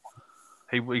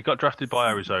 He got drafted by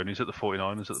Arizona. He's at the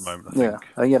 49ers at the moment, I think. Yeah, I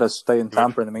think he had to stay in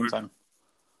Tampa in the meantime.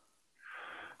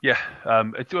 Yeah,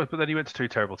 but then he went to two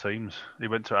terrible teams. He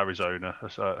went to Arizona,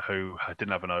 who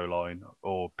didn't have an O-line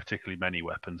or particularly many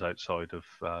weapons outside of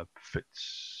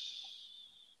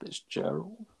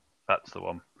Fitzgerald. That's the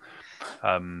one.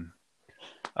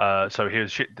 So he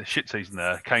was the shit season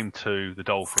there. Came to the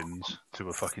Dolphins,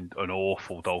 to an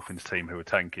awful Dolphins team who were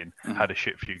tanking. Had a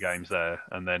shit few games there,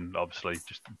 and then obviously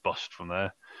just bust from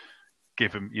there.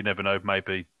 Give him, you never know,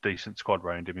 maybe decent squad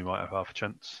round him, he might have half a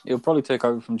chance. He'll probably take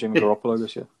over from Jimmy Garoppolo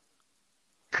this year.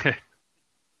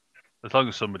 As long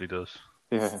as somebody does.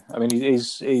 Yeah, I mean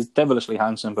he's devilishly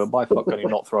handsome, but by fuck can he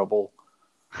not throw a ball?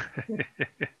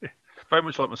 Very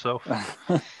much like myself.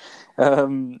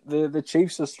 The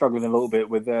Chiefs are struggling a little bit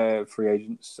with their free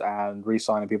agents and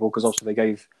re-signing people because obviously they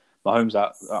gave Mahomes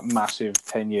that massive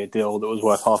 10-year deal that was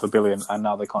worth $500 million, and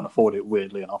now they can't afford it.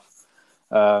 Weirdly enough,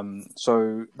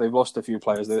 so they've lost a few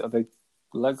players. They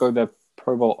let go their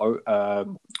Pro Bowl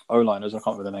O-liners. I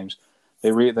can't remember their names.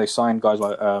 They signed guys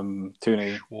like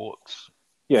Tooney,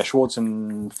 Schwartz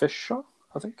and Fisher.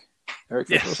 I think Eric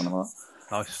Fisher or something like that.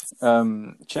 Nice.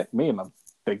 Check me and my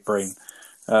big brain.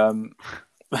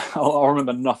 I'll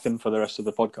remember nothing for the rest of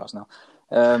the podcast now.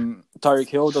 Tyreek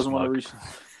Hill doesn't want to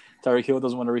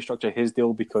restructure his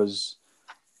deal because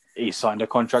he signed a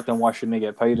contract, and why shouldn't he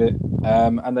get paid it?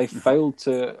 And they failed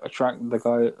to attract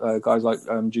the guys like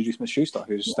Juju Smith-Schuster,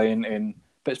 who's staying in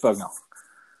Pittsburgh now.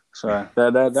 So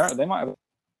they might have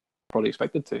probably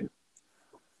expected to.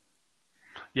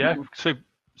 Yeah,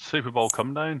 Super Bowl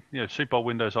come down. Super Bowl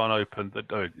windows aren't open.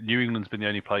 New England's been the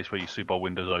only place where your Super Bowl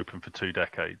window's open for 2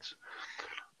 decades.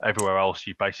 Everywhere else,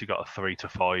 you basically got a 3 to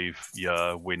 5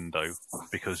 year window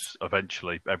because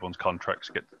eventually everyone's contracts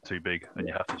get too big and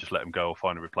you have to just let them go or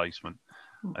find a replacement.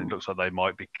 And it looks like they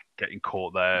might be getting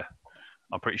caught there.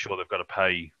 I'm pretty sure they've got to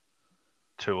pay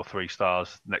 2 or 3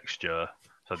 stars next year.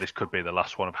 So this could be the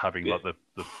last one of having like the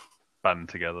band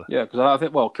together. Yeah, because I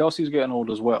think Kelsey's getting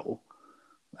old as well.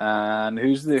 And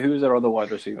who's their other wide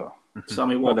receiver?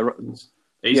 Sammy Watkins.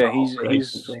 He's gotten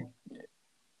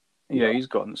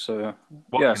so.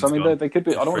 Watkins so I mean they could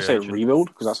be. I don't want to say a rebuild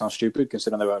because that sounds stupid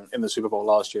considering they were in the Super Bowl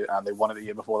last year and they won it the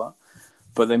year before that.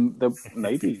 But then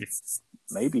maybe.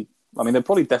 I mean they'll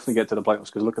probably definitely get to the playoffs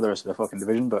because look at the rest of their fucking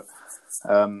division. But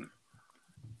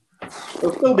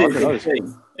it'll still be a good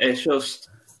team. It's just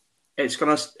it's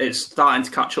starting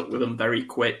to catch up with them very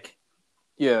quick.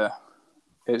 Yeah.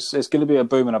 It's going to be a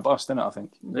boom and a bust, isn't it? I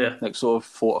think. Yeah. Next sort of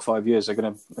 4 or 5 years, they're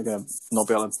going to not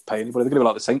be able to pay anybody. They're going to be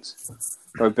like the Saints,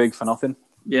 go big for nothing.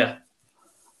 Yeah.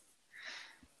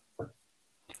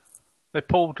 They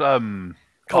pulled Carl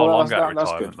Long out of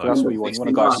that's retirement. Good. That's what you want. You want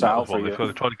a guy sat out for a year. They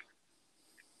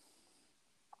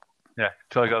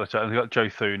got Joe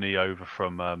Thuney over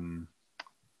from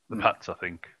the Pats, I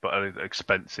think, but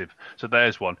expensive. So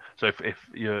there's one. So if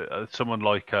you're someone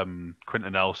like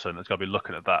Quentin Nelson, it's got to be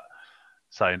looking at that.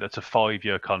 Saying that's a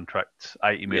 5-year contract,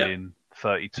 80 million,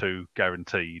 32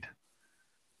 guaranteed.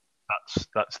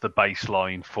 That's the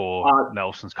baseline for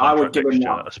Nelson's contract next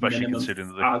year, especially minimum. Considering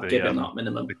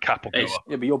the cap will go up.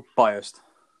 Yeah, but you're biased.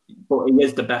 But he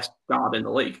is the best guard in the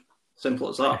league. Simple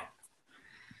as that.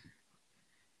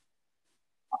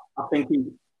 I think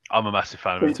I'm a massive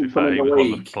fan of him. To be fair, he was one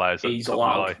of the players that he's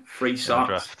allowed 3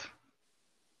 sacks,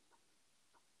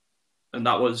 and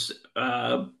that was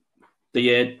the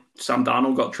year Sam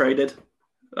Darnold got drafted.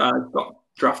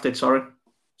 So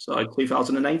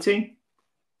 2018.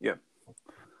 Yeah.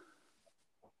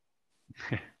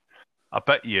 I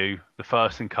bet you the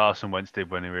first thing Carson Wentz did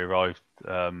when he arrived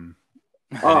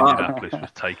Indianapolis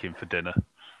was taking for dinner.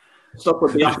 Stuff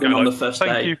would be happening on the first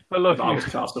Thank day. you, I love if I was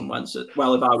Carson Wentz.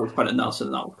 Well, if I was Quentin Nelson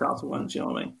and that was Carson Wentz, you know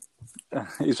what I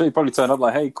mean? So he probably turned up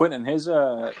like, "Hey, Quentin, here's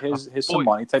some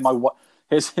money. Take my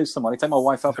here's some money. Take my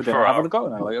wife out for dinner. Have a go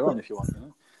now later on if you want." You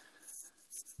know?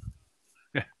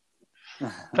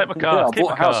 Take my car. I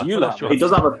bought a house. You laugh. He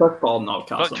does have a football now,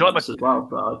 Carson Wentz, as well.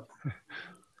 So.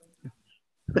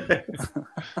 Do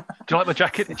you like my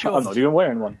jacket? It's yours. I'm not even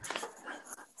wearing one.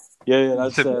 Yeah,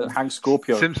 that's Hank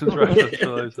Scorpio. Simpsons reference for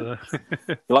those. You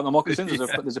like my moccasins?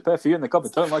 There's a pair for you in the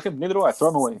cupboard. Don't like them? Neither do I. Throw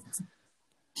them away.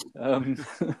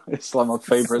 It's like my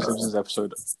favourite Simpsons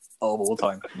episode of all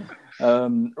time.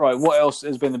 Right, what else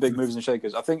has been the big movers and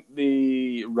shakers? I think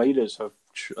the Raiders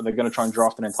they're going to try and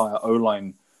draft an entire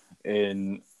O-line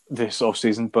in this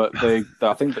off-season, but I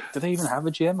think, do they even have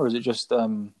a GM, or is it just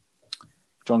John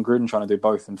Gruden trying to do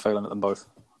both and failing at them both?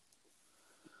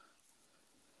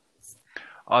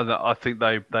 I think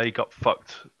they got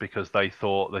fucked because they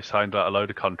thought they signed out a load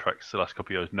of contracts the last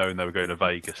couple of years, knowing they were going to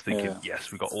Vegas, thinking,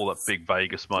 yes, we got all that big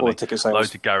Vegas money,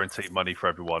 loads of guaranteed money for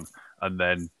everyone, and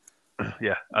then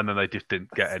they just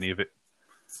didn't get any of it.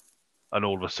 And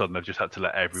all of a sudden, they've just had to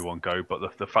let everyone go.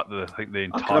 But the fact that I think the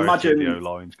entirety of the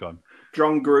O-line's gone.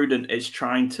 John Gruden is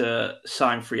trying to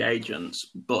sign free agents,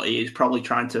 but he is probably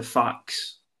trying to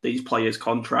fax these players'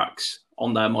 contracts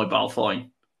on their mobile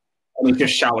phone. And he's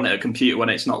just shouting at a computer when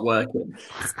it's not working.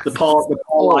 The poor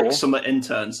like some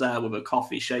interns there with a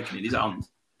coffee shaking in his hand.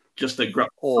 Just a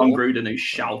John Gruden who's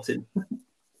shouting.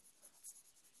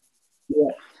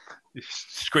 He's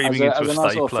screaming into a stapler.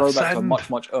 Nice little throwback to a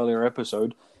much earlier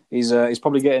episode. He's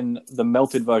probably getting the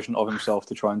melted version of himself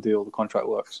to try and do all the contract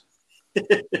works.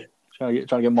 trying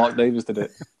to get Mark Davis to do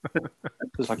it.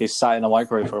 Just like he's sat in a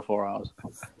microwave for 4 hours.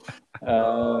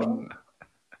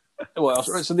 What else?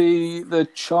 Right, so the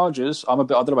Chargers. I don't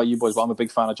know about you boys, but I'm a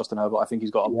big fan of Justin Herbert. I think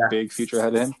he's got a big future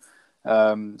ahead of him.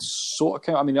 I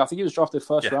think he was drafted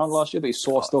first round last year, but he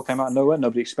still came out of nowhere.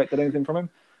 Nobody expected anything from him,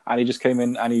 and he just came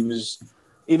in and he was,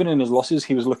 even in his losses,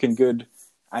 he was looking good.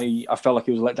 And I felt like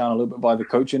he was let down a little bit by the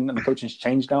coaching, and the coaching's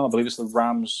changed now. I believe it's the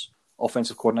Rams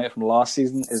offensive coordinator from last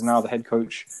season is now the head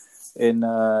coach in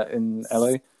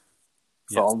LA.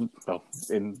 Well,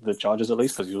 in the Chargers at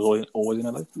least, because he was always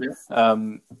in LA.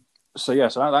 So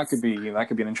that could be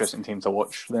an interesting team to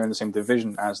watch. They're in the same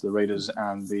division as the Raiders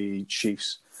and the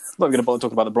Chiefs. I'm not going to bother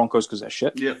talk about the Broncos because they're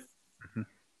shit. Yep.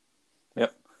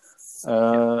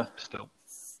 Still.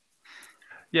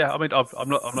 Yeah, I mean, I'm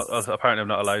not. Apparently, I'm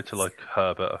not allowed to like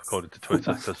Herbert according to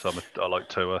Twitter because I like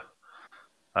Tua,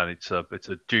 and it's a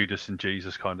Judas and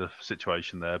Jesus kind of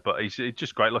situation there. But he's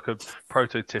just great, like a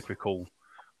prototypical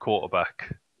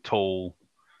quarterback, tall.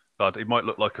 God, he might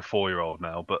look like a 4-year-old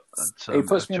now, but he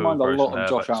puts me in mind a lot of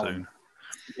Josh Allen.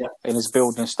 Yeah. In his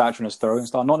build and his stature and his throwing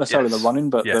style, not necessarily the running,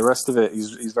 but the rest of it,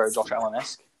 he's very Josh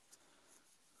Allen-esque.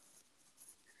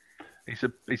 He's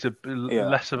a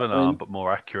less of an arm, but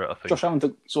more accurate, I think. Josh Allen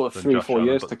took sort of 3-4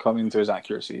 years to come into his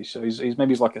accuracy, so he's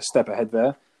maybe like a step ahead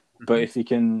there. But if he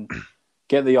can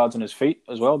get the yards on his feet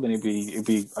as well, then he'd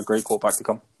be a great quarterback to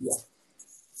come.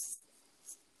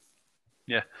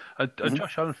 Yeah,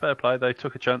 Josh Allen, fair play. They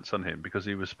took a chance on him because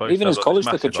he was supposed even to his have college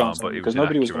this took a chance on him because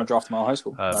nobody was going to draft him out of high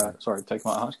school. Take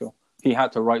him out of high school. He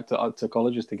had to write to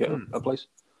colleges to get a place.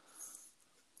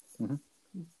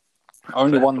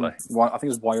 Only one, I think it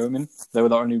was Wyoming. They were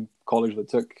the only college that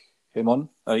took him on,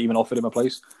 even offered him a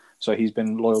place. So he's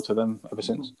been loyal to them ever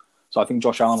since. So I think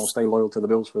Josh Allen will stay loyal to the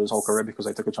Bills for his whole career because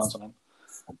they took a chance on him.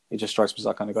 He just strikes me as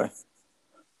that kind of guy.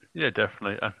 Yeah,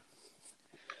 definitely.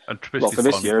 And Trubisky's for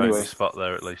this year, anyway. Spot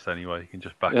there at least. Anyway, you can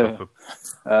just back up.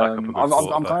 I'm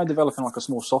kind of developing like a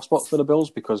small soft spot for the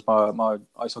Bills because my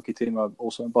ice hockey team are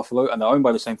also in Buffalo and they're owned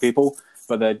by the same people,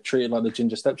 but they're treated like the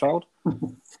ginger stepchild.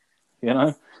 You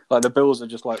know, like the Bills are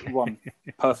just like run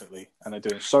perfectly and they're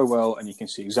doing so well, and you can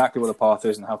see exactly what the path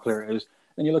is and how clear it is.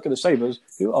 Then you look at the Sabres,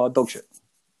 who are dog shit.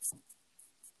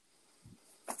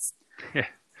 Yeah.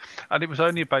 And it was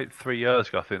only about 3 years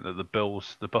ago, I think, that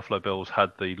the Buffalo Bills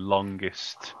had the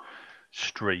longest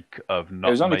streak of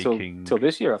not making till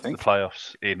this year, I think. The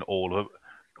playoffs in all. It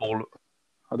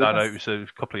was a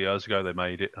couple of years ago they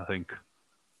made it, I think,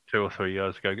 2 or 3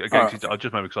 years ago. Again, I just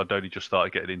remember because I'd only just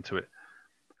started getting into it.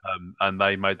 And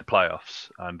they made the playoffs,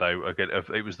 and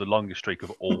it was the longest streak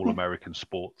of all American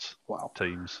sports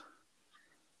teams.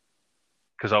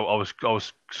 Because I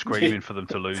was screaming for them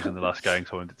to lose in the last game,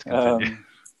 so I wanted to continue.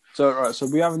 So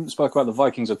we haven't spoke about the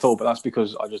Vikings at all, but that's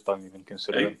because I just don't even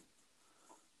consider them.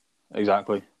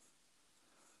 Exactly.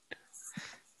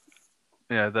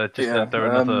 Yeah, they're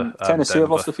another. Tennessee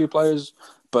have lost a few players,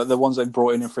 but the ones they've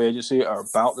brought in free agency are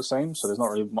about the same, so there's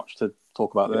not really much to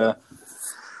talk about there.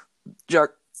 Jack.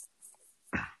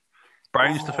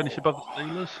 Browns to finish above the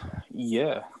Steelers?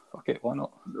 Yeah. Fuck it, why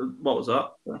not? What was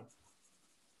that?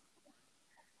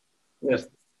 Yeah.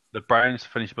 The Browns to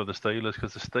finish above the Steelers,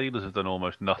 because the Steelers have done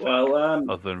almost nothing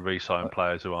other than re-sign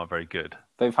players who aren't very good.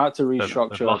 They've had to They've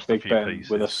restructure lost a Big few Ben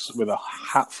pieces. with a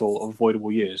hatful of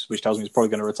avoidable years, which tells me he's probably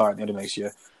going to retire at the end of next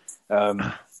year.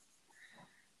 Yeah.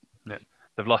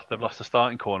 They've lost a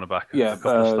starting cornerback, Yeah, a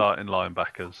couple of starting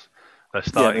linebackers. They're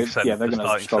starting they're going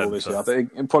to struggle this year. I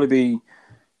think it'll probably be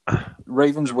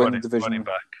Ravens win division,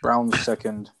 Browns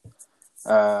second,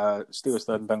 Steelers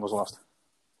third, and Bengals last.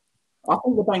 I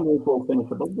think the Bengals will finish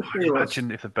above the Steelers.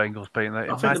 Imagine if the Bengals beat that.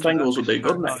 I think the Bengals will do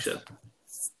good next year.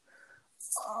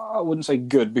 I wouldn't say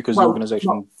good because the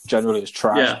organisation generally is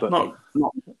trash. But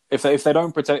if they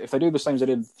don't protect, if they do the same as they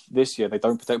did this year, they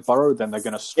don't protect Burrow, then they're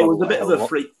going to struggle. It was a bit of a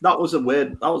freak. That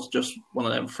was just one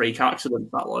of them freak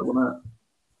accidents, that way, wasn't it?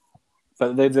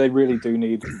 But they really do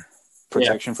need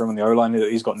protection from him in the O-line.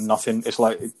 He's got nothing. It's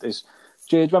like it's.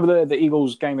 Do you remember the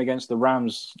Eagles game against the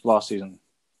Rams last season,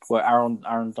 where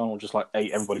Aaron Donald just like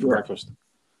ate everybody for breakfast,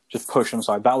 just push them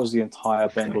aside? That was the entire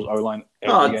Bengals O-line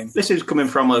every game. This is coming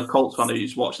from a Colts fan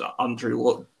who's watched that Andrew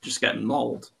Luck just getting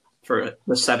mauled for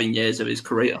the 7 years of his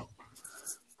career.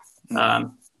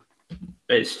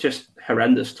 It's just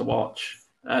horrendous to watch,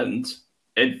 and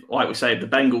like we say, if the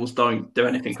Bengals don't do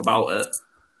anything about it,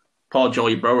 poor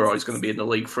Joey Burrow is going to be in the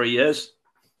league 3 years.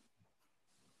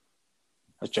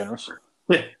 That's generous.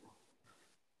 Yeah.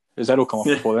 His head will come off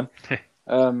before then.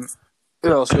 Who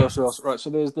else? Right, so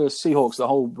there's the Seahawks, the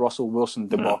whole Russell Wilson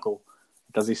debacle.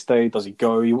 Does he stay? Does he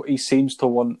go? He seems to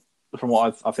want, from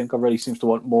what I think I've read, he seems to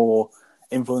want more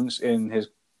influence in his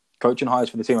coaching hires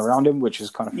for the team around him, which is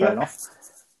kind of fair enough.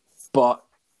 But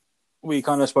we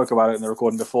kind of spoke about it in the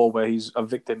recording before, where he's a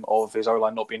victim of his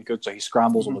O-line not being good, so he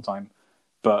scrambles all the time.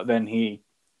 But then he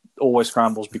always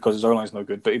scrambles because his O-line's no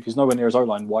good. But if he's nowhere near his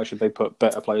O-line, why should they put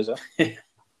better players there?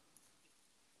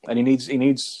 And he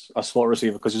needs a slot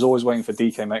receiver because he's always waiting for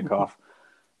DK Metcalf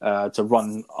to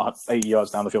run 80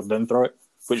 yards down the field and then throw it.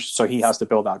 So he has to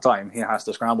build that time. He has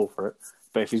to scramble for it.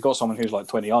 But if he's got someone who's like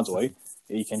 20 yards away,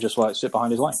 he can just like sit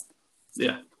behind his line.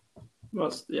 Yeah.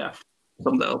 Well,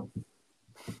 someday.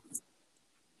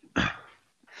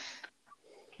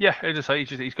 Yeah, he's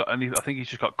got. And I think he's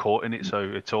just got caught in it, so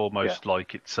it's almost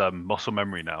like it's muscle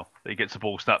memory now. He gets the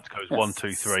ball snapped, goes 1,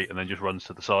 2, 3, and then just runs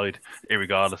to the side,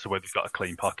 irregardless of whether he's got a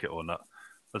clean pocket or not.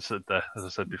 As I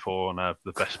said before on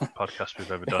the best podcast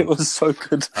we've ever done. It was so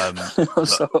good.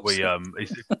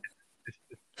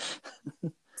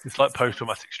 It's like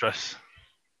post-traumatic stress.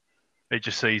 It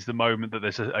just sees the moment that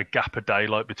there's a gap of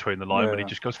daylight between the line, but he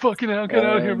just goes, "Fucking hell, get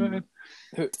out of here, man!"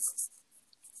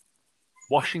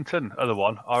 Washington, other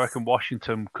one. I reckon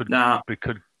Washington could.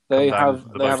 They have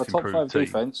a top 5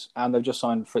 defense, and they've just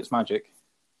signed Fitzmagic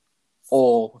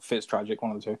or Fitztragic,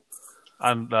 one of the two.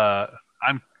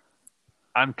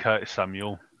 And Curtis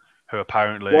Samuel, who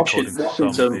apparently, according to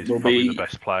some, is probably the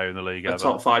best player in the league ever.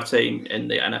 Top 5 team in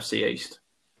the NFC East.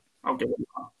 I'll give it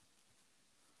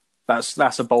that.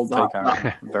 That's a bold take,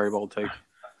 Aaron. Very bold take.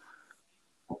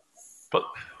 But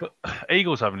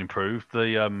Eagles haven't improved.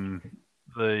 The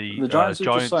Giants are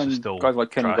just signed still guys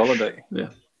like Kenny Golladay. Yeah.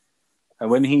 And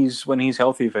when he's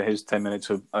healthy for his 10 minutes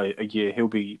a year, he'll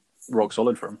be rock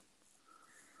solid for him.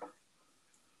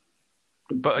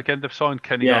 But again, they've signed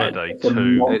Kenny Golladay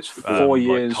to it's 4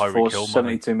 years like for Hill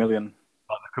 $72 million.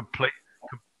 Like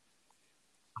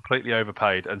completely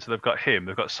overpaid, and so they've got him.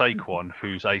 They've got Saquon,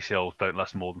 whose ACLs don't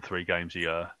last more than 3 games a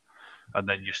year, and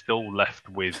then you're still left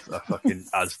with a fucking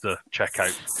Asda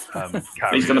checkout.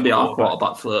 He's going to be our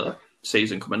quarterback for the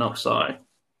season coming up, so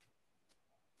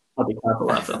I'll be careful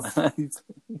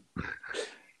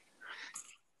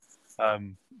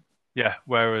there.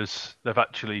 Whereas they've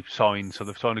actually signed, so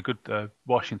they've signed a good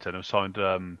Washington have signed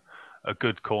a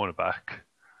good cornerback,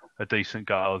 a decent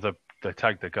guard. They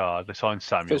tagged the guard. They signed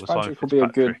Samuel. Fitzpatrick will be a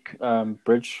good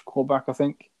bridge quarterback, I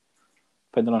think,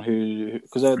 depending on who,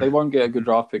 because they won't get a good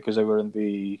draft pick because they were in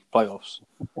the playoffs.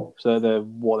 So they're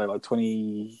like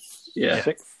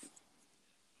 26th,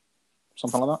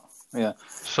 something like that. Yeah.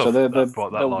 So they'll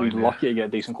be lucky to get a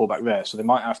decent quarterback there. So they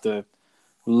might have to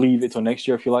leave it till next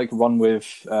year, if you like, run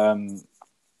with what's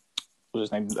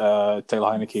his name,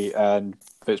 Taylor Heineke and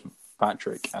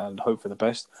Fitzpatrick, and hope for the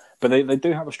best. But they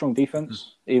do have a strong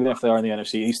defense, even if they are in the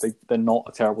NFC East. They're not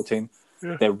a terrible team.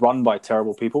 Yeah. They're run by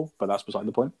terrible people, but that's beside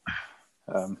the point.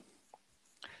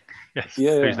 Yes.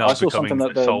 Yeah. I saw something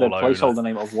that the placeholder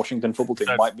name of Washington football team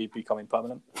might be becoming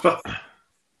permanent.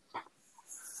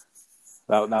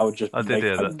 that would just make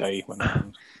a day when it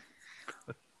happens.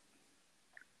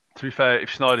 To be fair,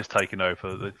 if Snyder's taken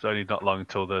over, it's only not long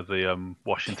until the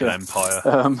Washington Empire.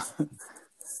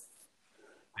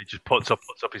 He just puts up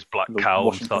his black cowl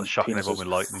and starts shocking everyone with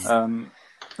lightning.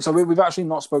 So we've actually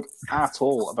not spoke at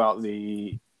all about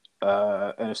the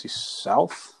NFC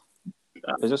South.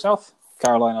 Is it South?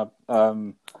 Carolina,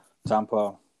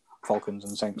 Tampa, Falcons,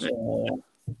 and Saints.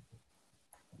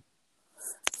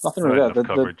 Nothing really there.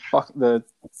 The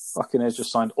Buccaneers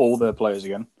just signed all their players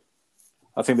again.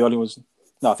 I think the only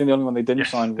one they didn't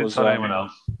sign was anyone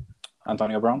else.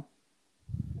 Antonio Brown.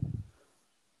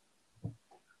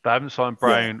 They haven't signed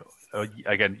Brown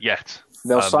again yet.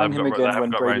 They'll sign him again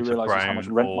when Brady realizes how much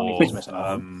rent money he's missing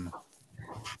out.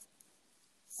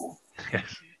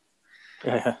 Yes.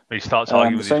 Yeah. He starts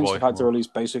arguing with his wife. The Saints have had to release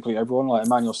basically everyone. Like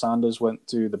Emmanuel Sanders went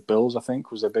to the Bills, I think,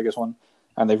 was their biggest one.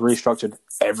 And they've restructured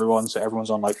everyone, so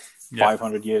everyone's on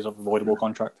 500 years of avoidable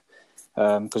contract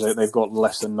because they've got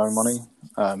less than no money.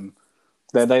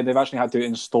 They've actually had to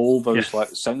install those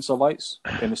sensor lights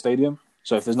in the stadium.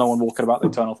 So if there's no one walking about, they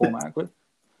turn off automatically,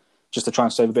 just to try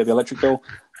and save a bit of the electric bill.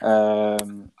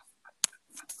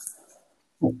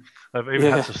 They've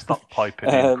even had to stop piping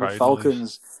in the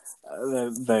Falcons,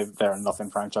 they're a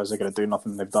nothing franchise. They're going to do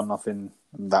nothing. They've done nothing.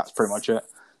 That's pretty much it.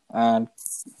 And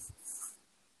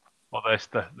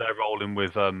they're rolling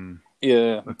with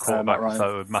the quarterback,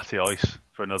 so Matty Ice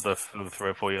for another 3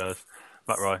 or 4 years.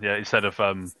 Matt Ryan, instead of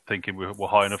thinking we're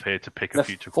high enough here to pick a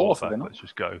future quarterback, let's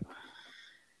just go.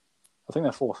 I think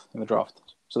they're 4th in the draft,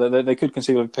 so they could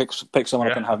conceivably pick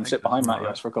someone up and have him sit behind Matty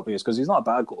Ice for a couple of years because he's not a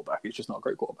bad quarterback. He's just not a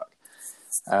great quarterback.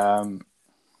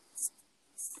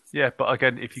 But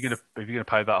again, if you're gonna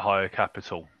pay that higher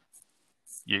capital,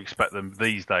 you expect them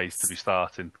these days to be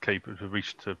starting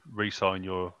to re-sign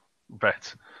your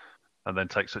vet, and then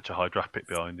take such a high draft pick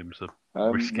behind him. So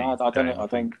risky. No, I don't. I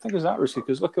think it's that risky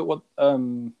because look at what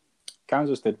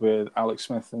Kansas did with Alex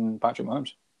Smith and Patrick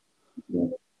Mahomes. Yeah.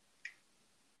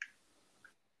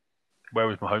 Where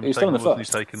was Mahomes? He's still in the Wasn't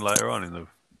first. he taken later on in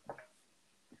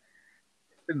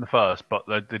the first? But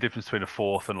the difference between a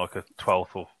 4th and a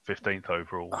 12th or 15th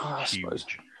overall is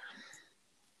huge.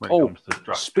 When it comes to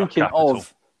draft speaking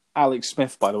of Alex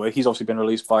Smith, by the way, he's obviously been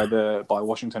released by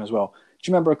Washington as well. Do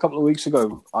you remember a couple of weeks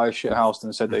ago I shithoused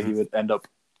and said that he would end up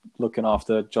looking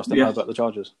after Justin Herbert at the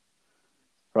Chargers?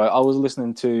 Right, I was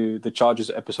listening to the Chargers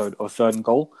episode of 3rd and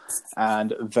Goal,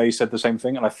 and they said the same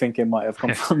thing, and I think it might have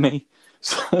come from me.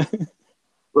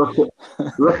 Rook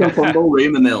and fumble,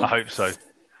 ream and nil. I hope so.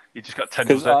 You just got 10%.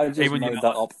 Because I just made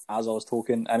that up as I was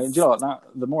talking, and you know what? Now,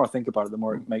 the more I think about it, the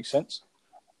more it makes sense.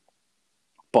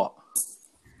 But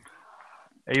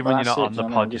even when you're not on the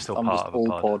pod, you're still part of the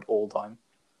pod. Pod all time.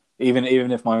 Even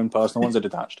if my own personal ones are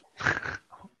detached.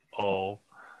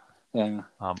 Yeah.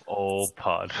 I'm all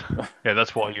pod. Yeah,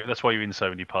 that's why you're in so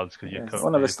many pods because you're. Well,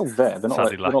 no, they're still there. They're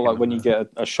not like when you get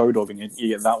a show dog and you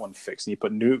get that one fixed and you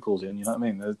put noodles in. You know what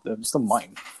I mean? They're still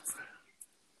mine.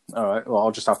 All right. Well,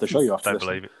 I'll just have to show you after this. Don't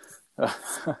believe it.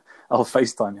 I'll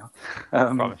FaceTime you.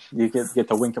 Promise. You get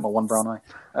to wink at my one brown eye.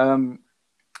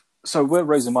 So we're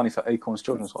raising money for Acorns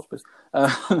Children's Hospice.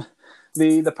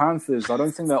 The Panthers, I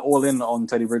don't think they're all in on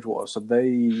Teddy Bridgewater, so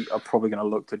they are probably going to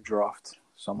look to draft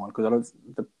someone because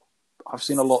I've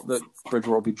seen a lot that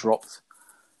Bridgewater will be dropped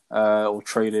or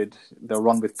traded. They'll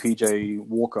run with PJ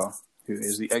Walker, who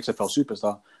is the XFL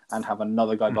superstar, and have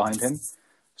another guy behind him.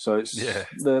 So it's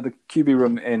the QB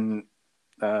room in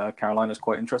Carolina is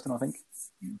quite interesting, I think.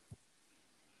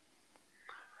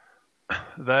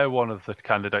 They're one of the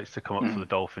candidates to come up for the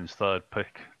Dolphins' 3rd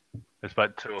pick. There's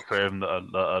about 2 or 3 of them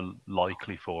that are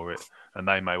likely for it, and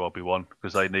they may well be one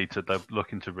because they're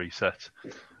looking to reset.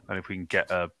 And if we can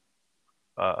get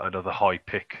another high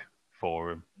pick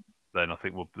for him, then I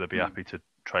think they'll be happy to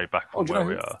trade back from where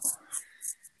we are.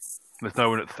 There's no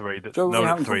one at 3 that's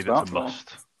a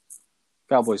must.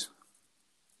 Cowboys.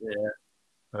 Yeah.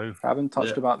 Oh. Haven't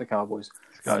touched about the Cowboys.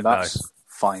 No, that's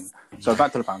fine. So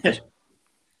back to the Panthers.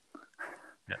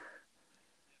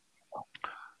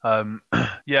 I mean,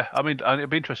 and it'd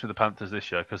be interesting with the Panthers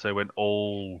this year because they went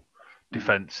all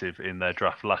defensive in their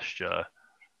draft last year,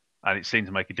 and it seemed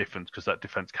to make a difference because that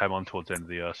defense came on towards the end of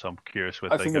the year. So I'm curious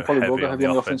whether they probably will go heavy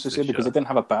on the offense this year because they didn't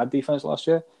have a bad defense last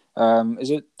year.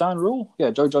 Is it Dan Rule? Yeah,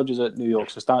 Joe Judge is at New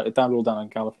York, so Dan Rule down in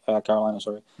Carolina.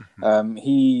 Sorry,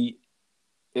 he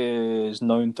is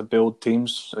known to build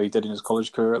teams. So he did in his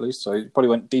college career at least. So he probably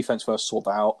went defense first, sort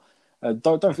that out.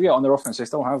 Don't forget on their offense they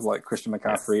still have like Christian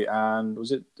McCaffrey and who's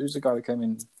the guy that came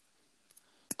in?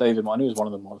 David Moore. I knew it was one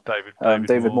of them.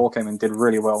 David Moore came in, did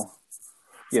really well.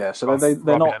 Yeah, so they're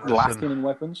not Anderson. lacking in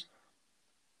weapons,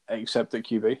 except at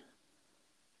QB.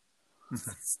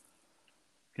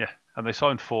 Yeah, and they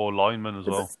signed 4 linemen as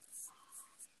well.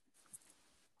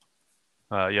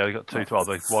 Yeah, they got two. Well,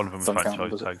 one of them is Don't count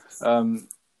franchise them, tags.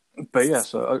 But yeah,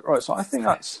 so right, so I think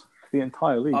that's the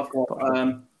entire league. I've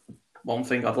got one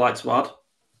thing I'd like to add.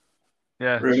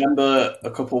 Yeah. Remember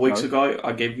a couple of weeks ago,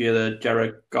 I gave you the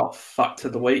Jared Goff fact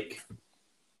of the week.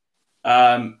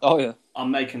 Oh yeah,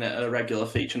 I'm making it a regular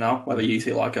feature now, whether you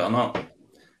two like it or not.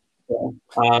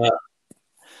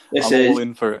 This I'm is all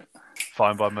in for it.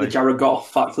 Fine by me. the Jared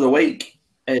Goff fact of the week.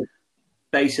 It's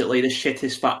basically the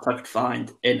shittest fact I could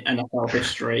find in NFL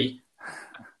history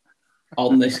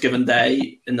on this given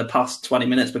day in the past 20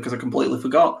 minutes because I completely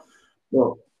forgot.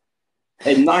 But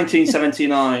in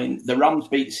 1979, the Rams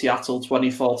beat Seattle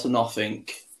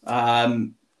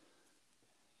 24-0.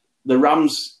 The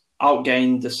Rams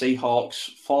outgained the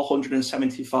Seahawks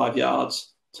 475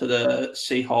 yards to the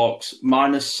Seahawks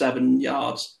minus 7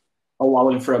 yards,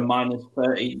 allowing for a minus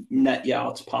 30 net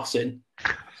yards passing.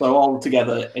 So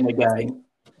altogether in a game,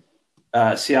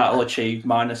 Seattle achieved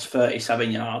minus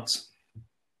 37 yards.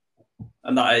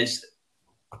 And that is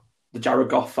the Jared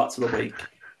Goff fact of the week.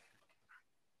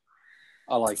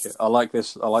 I like it. I like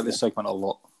this segment a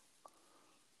lot.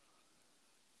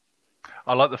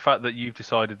 I like the fact that you've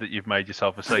decided that you've made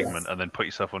yourself a segment and then put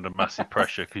yourself under massive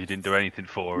pressure because you didn't do anything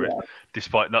for it,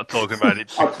 despite not talking about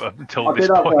it until this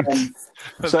point.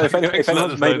 So if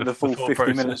anyone's made it the full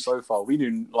 50 minutes so far, we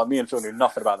knew, like me and Phil knew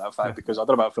nothing about that fact because I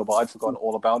don't know about Phil, but I'd forgotten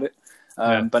all about it.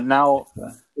 But now,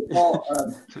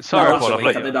 sorry, I've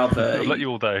let you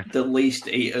all down. The least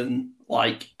eaten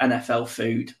like NFL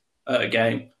food at a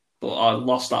game, but I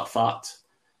lost that fact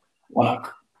when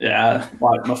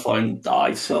my phone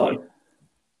died, so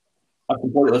I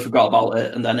completely forgot about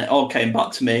it, and then it all came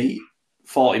back to me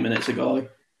 40 minutes ago, and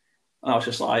I was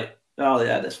just like, oh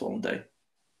yeah, this won't do.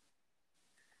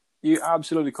 You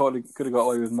absolutely could have got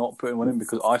away with not putting one in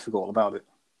because I forgot all about it.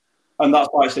 And that's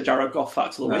why it's the Jared Goff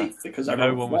fact of the week, because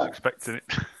no one was expecting it.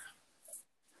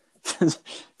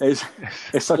 it's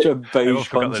such a beige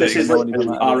concept. This is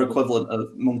our equivalent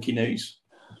of monkey news.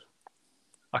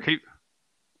 I keep...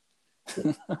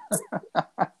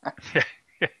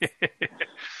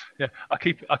 Yeah, I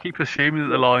keep assuming that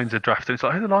the Lions are drafting. It's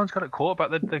like, hey, the Lions got a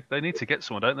quarterback. They need to get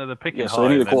someone, don't they? They're picking high. So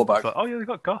they need a quarterback. Like, oh yeah, they've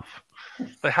got Goff.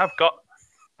 They have got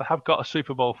a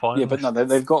Super Bowl finalist. Yeah, but no,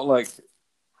 they've got like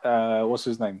what's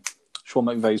his name? Sean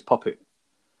McVay's puppet.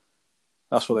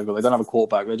 That's what they've got. They don't have a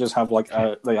quarterback. They just have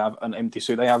they have an empty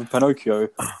suit. They have Pinocchio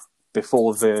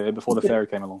before the fairy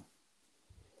came along.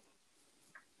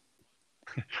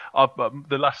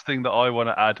 The last thing that I want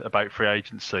to add about free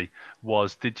agency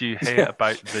was: did you hear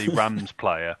about the Rams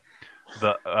player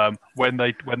that when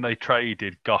they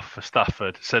traded Goff for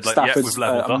Stafford said like, yeah, we've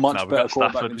leveled up now. We've got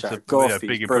Stafford. It's a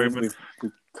big improvement.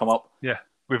 We've come up. Yeah,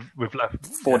 we've left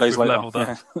 4 days later. Leveled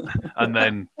up. And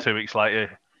then 2 weeks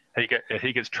later,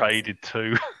 he gets traded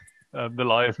to the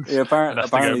Lions. Yeah, apparently I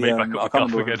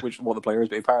can't remember what the player is,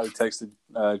 but he apparently texted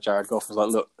Jared Goff and was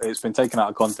like, look, it's been taken out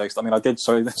of context. I mean, I did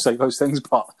say those things,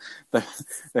 but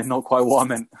they're not quite what I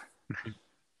meant.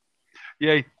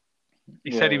 Yeah,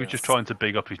 he said he was just trying to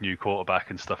big up his new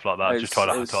quarterback and stuff like that, just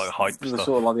trying to hype stuff. It's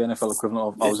sort of like the NFL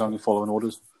equivalent of I was only following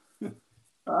orders.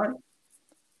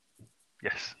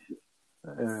 Yes.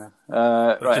 Right,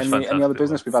 any other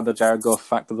business? We've had the Jared Goff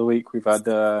fact of the week. We've had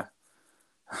I've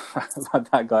had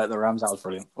that guy at the Rams. That was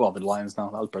brilliant. Well, the Lions now.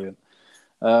 That was brilliant.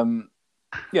 So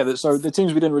the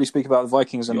teams we didn't really speak about, the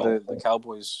Vikings and the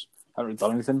Cowboys, haven't really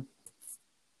done anything.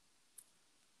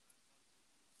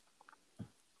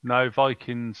 No,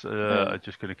 Vikings are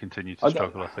just going to continue to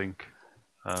struggle, I think.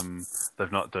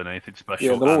 They've not done anything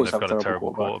special, and they've got a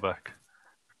terrible quarterback.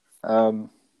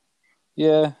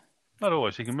 Yeah. Not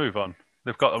always. You can move on.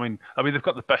 They've got. I mean, they've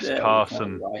got the best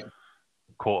Carson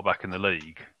quarterback in the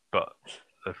league, but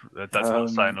that's not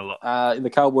saying a lot.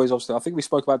 The Cowboys, obviously, I think we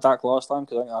spoke about Dak last time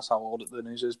because I think that's how old the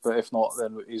news is. But if not,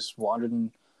 then he's $150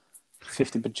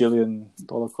 bajillion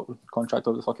contract.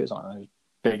 What the fuck is? I don't know.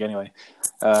 Big anyway.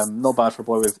 Not bad for a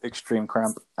boy with extreme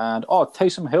cramp. And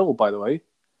Taysom Hill, by the way,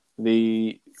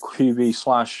 the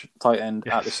QB / tight end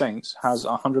at the Saints, has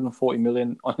 $140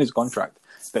 million on his contract.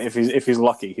 But if he's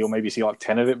lucky, he'll maybe see like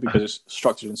 10 of it because it's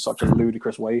structured in such a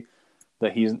ludicrous way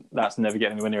that that's never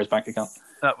getting anywhere near his bank account.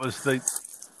 That was the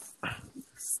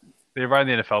Around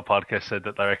the NFL podcast said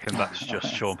that they reckon that's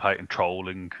just Sean Payton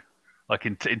trolling, like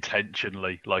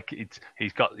intentionally. Like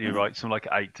he's got some like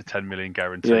 8 to 10 million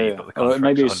guaranteed, but the contract's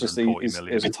maybe it's just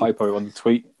there's a typo on the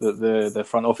tweet that the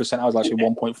front office sent out. It was actually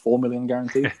 1.4 million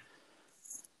guaranteed.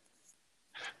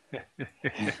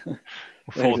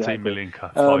 14 million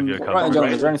 5-year contract. Right,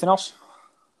 gentlemen, is there anything else?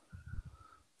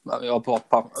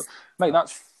 Mate,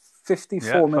 that's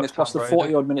 54 minutes plus the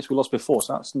 40 odd minutes we lost before.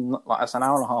 So that's an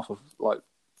hour and a half of like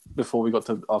before we got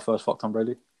to our first fuck Tom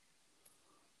Brady.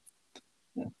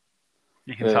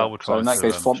 You can tell we're So trying in that to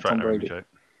case, fuck Tom straighten Brady. joke.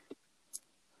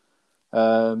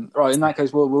 Right, in that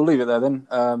case, we'll leave it there then.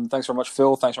 Thanks very much,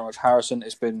 Phil. Thanks very much, Harrison.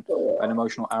 It's been an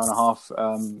emotional hour and a half.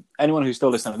 Anyone who's still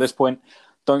listening at this point,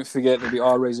 don't forget that we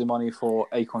are raising money for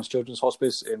Acorns Children's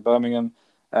Hospice in Birmingham.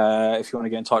 If you want to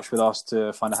get in touch with us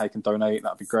to find out how you can donate,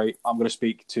 that'd be great. I'm going to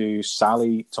speak to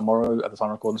Sally tomorrow at the time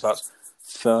of recording, so that's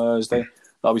Thursday.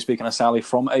 I'll be speaking to Sally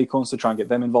from Acorns to try and get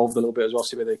them involved a little bit as well,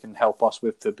 see what they can help us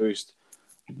with to boost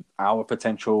our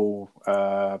potential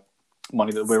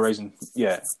money that we're raising.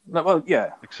 Yeah. Well,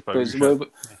 yeah. Exposure. For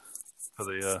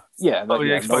the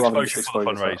exposure for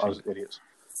fundraising. I was idiots.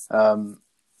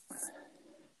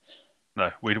 No,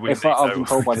 we if I've been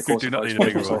told by the course do if not I need a explain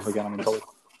bigger myself one. again, I'm in trouble.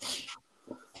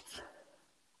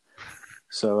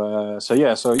 So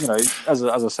you know, as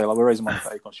I say, like, we're raising money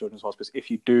for Acorns Children's Hospice. If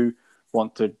you do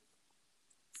want to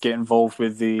get involved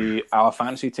with our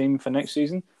fantasy team for next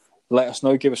season, let us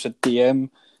know. Give us a DM.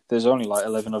 There's only like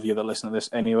 11 of you that listen to this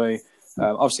anyway.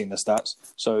 I've seen the stats,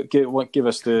 so give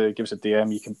us a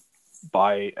DM. You can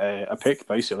buy a pick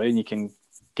basically, and you can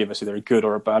give us either a good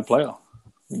or a bad player.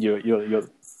 You're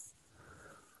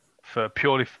for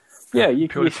purely. Yeah, you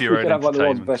purely could for your own have like the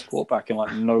world's entertainment. best quarterback and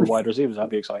like no wide receivers. That'd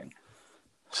be exciting.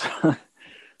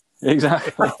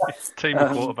 Exactly. Team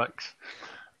of quarterbacks.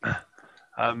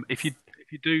 If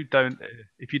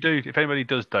anybody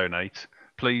does donate,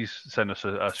 please send us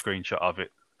a screenshot of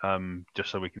it,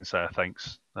 just so we can say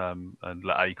thanks, and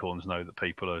let Acorns know that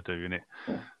people are doing it.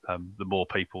 The more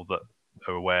people that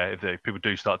are aware, if people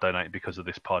do start donating because of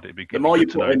this pod, it'd be good, to know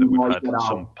that we've had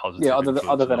some positive. Yeah, influence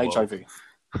other than in the HIV. world.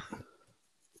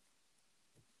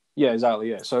 Yeah, exactly.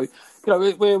 Yeah, so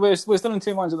we're still in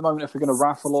two minds at the moment if we're going to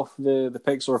raffle off the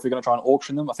picks or if we're going to try and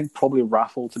auction them. I think probably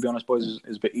raffle, to be honest, boys,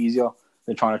 is a bit easier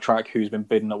than trying to track who's been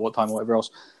bidding at what time or whatever else.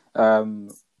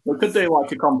 We could do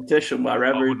like a competition where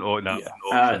everyone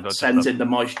sends in the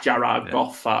most Jared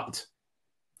Goff fact,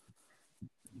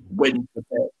 wins the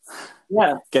pick.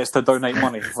 Yeah, gets to donate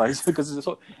money, like, because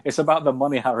it's about the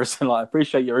money, Harrison. Like, I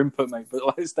appreciate your input, mate, but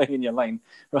like, stay in your lane,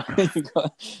 right? You've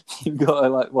got to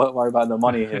like worry about the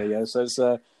money here, yeah. So it's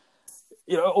or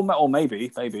maybe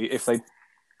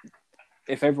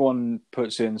if everyone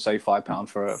puts in say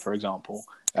 £5 for example,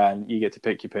 and you get to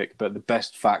pick your pick, but the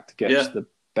best fact gets the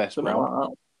best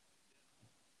round.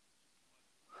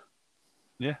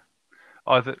 Yeah,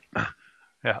 either.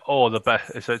 Yeah, or the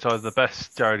best. So it's either the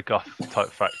best Jared Goff type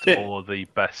fact or the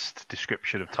best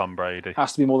description of Tom Brady.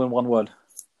 Has to be more than one word.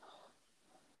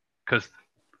 Because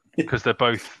they're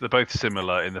both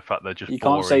similar in the fact they're just. You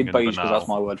can't say boring beige because that's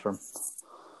my word for him.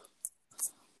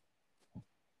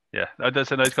 Yeah,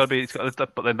 it's got to be. But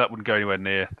then that wouldn't go anywhere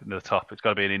near the top. It's got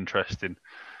to be an interesting.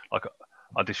 Like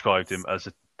I described him as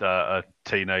a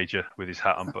teenager with his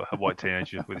hat on, a white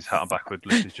teenager with his hat on backward,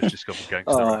 listening to just discovered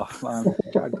gangster. Oh man,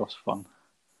 Jared Goff's fun.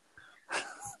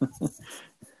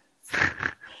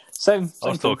 same I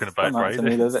was talking about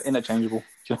Brady. They're interchangeable.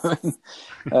 Do you know what I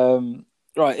mean?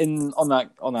 Right. On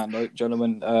that note,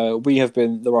 gentlemen, we have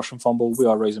been the Russian Fumble. We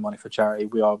are raising money for charity.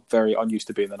 We are very unused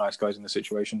to being the nice guys in this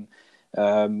situation.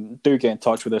 Do get in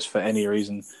touch with us for any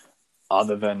reason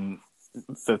other than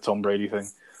the Tom Brady thing.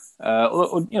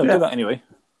 Do that anyway.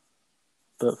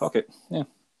 But fuck it, yeah.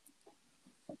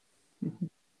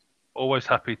 Always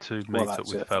happy to meet up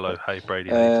with fellow Hey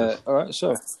Brady haters. All right,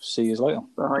 so see you later.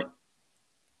 Bye.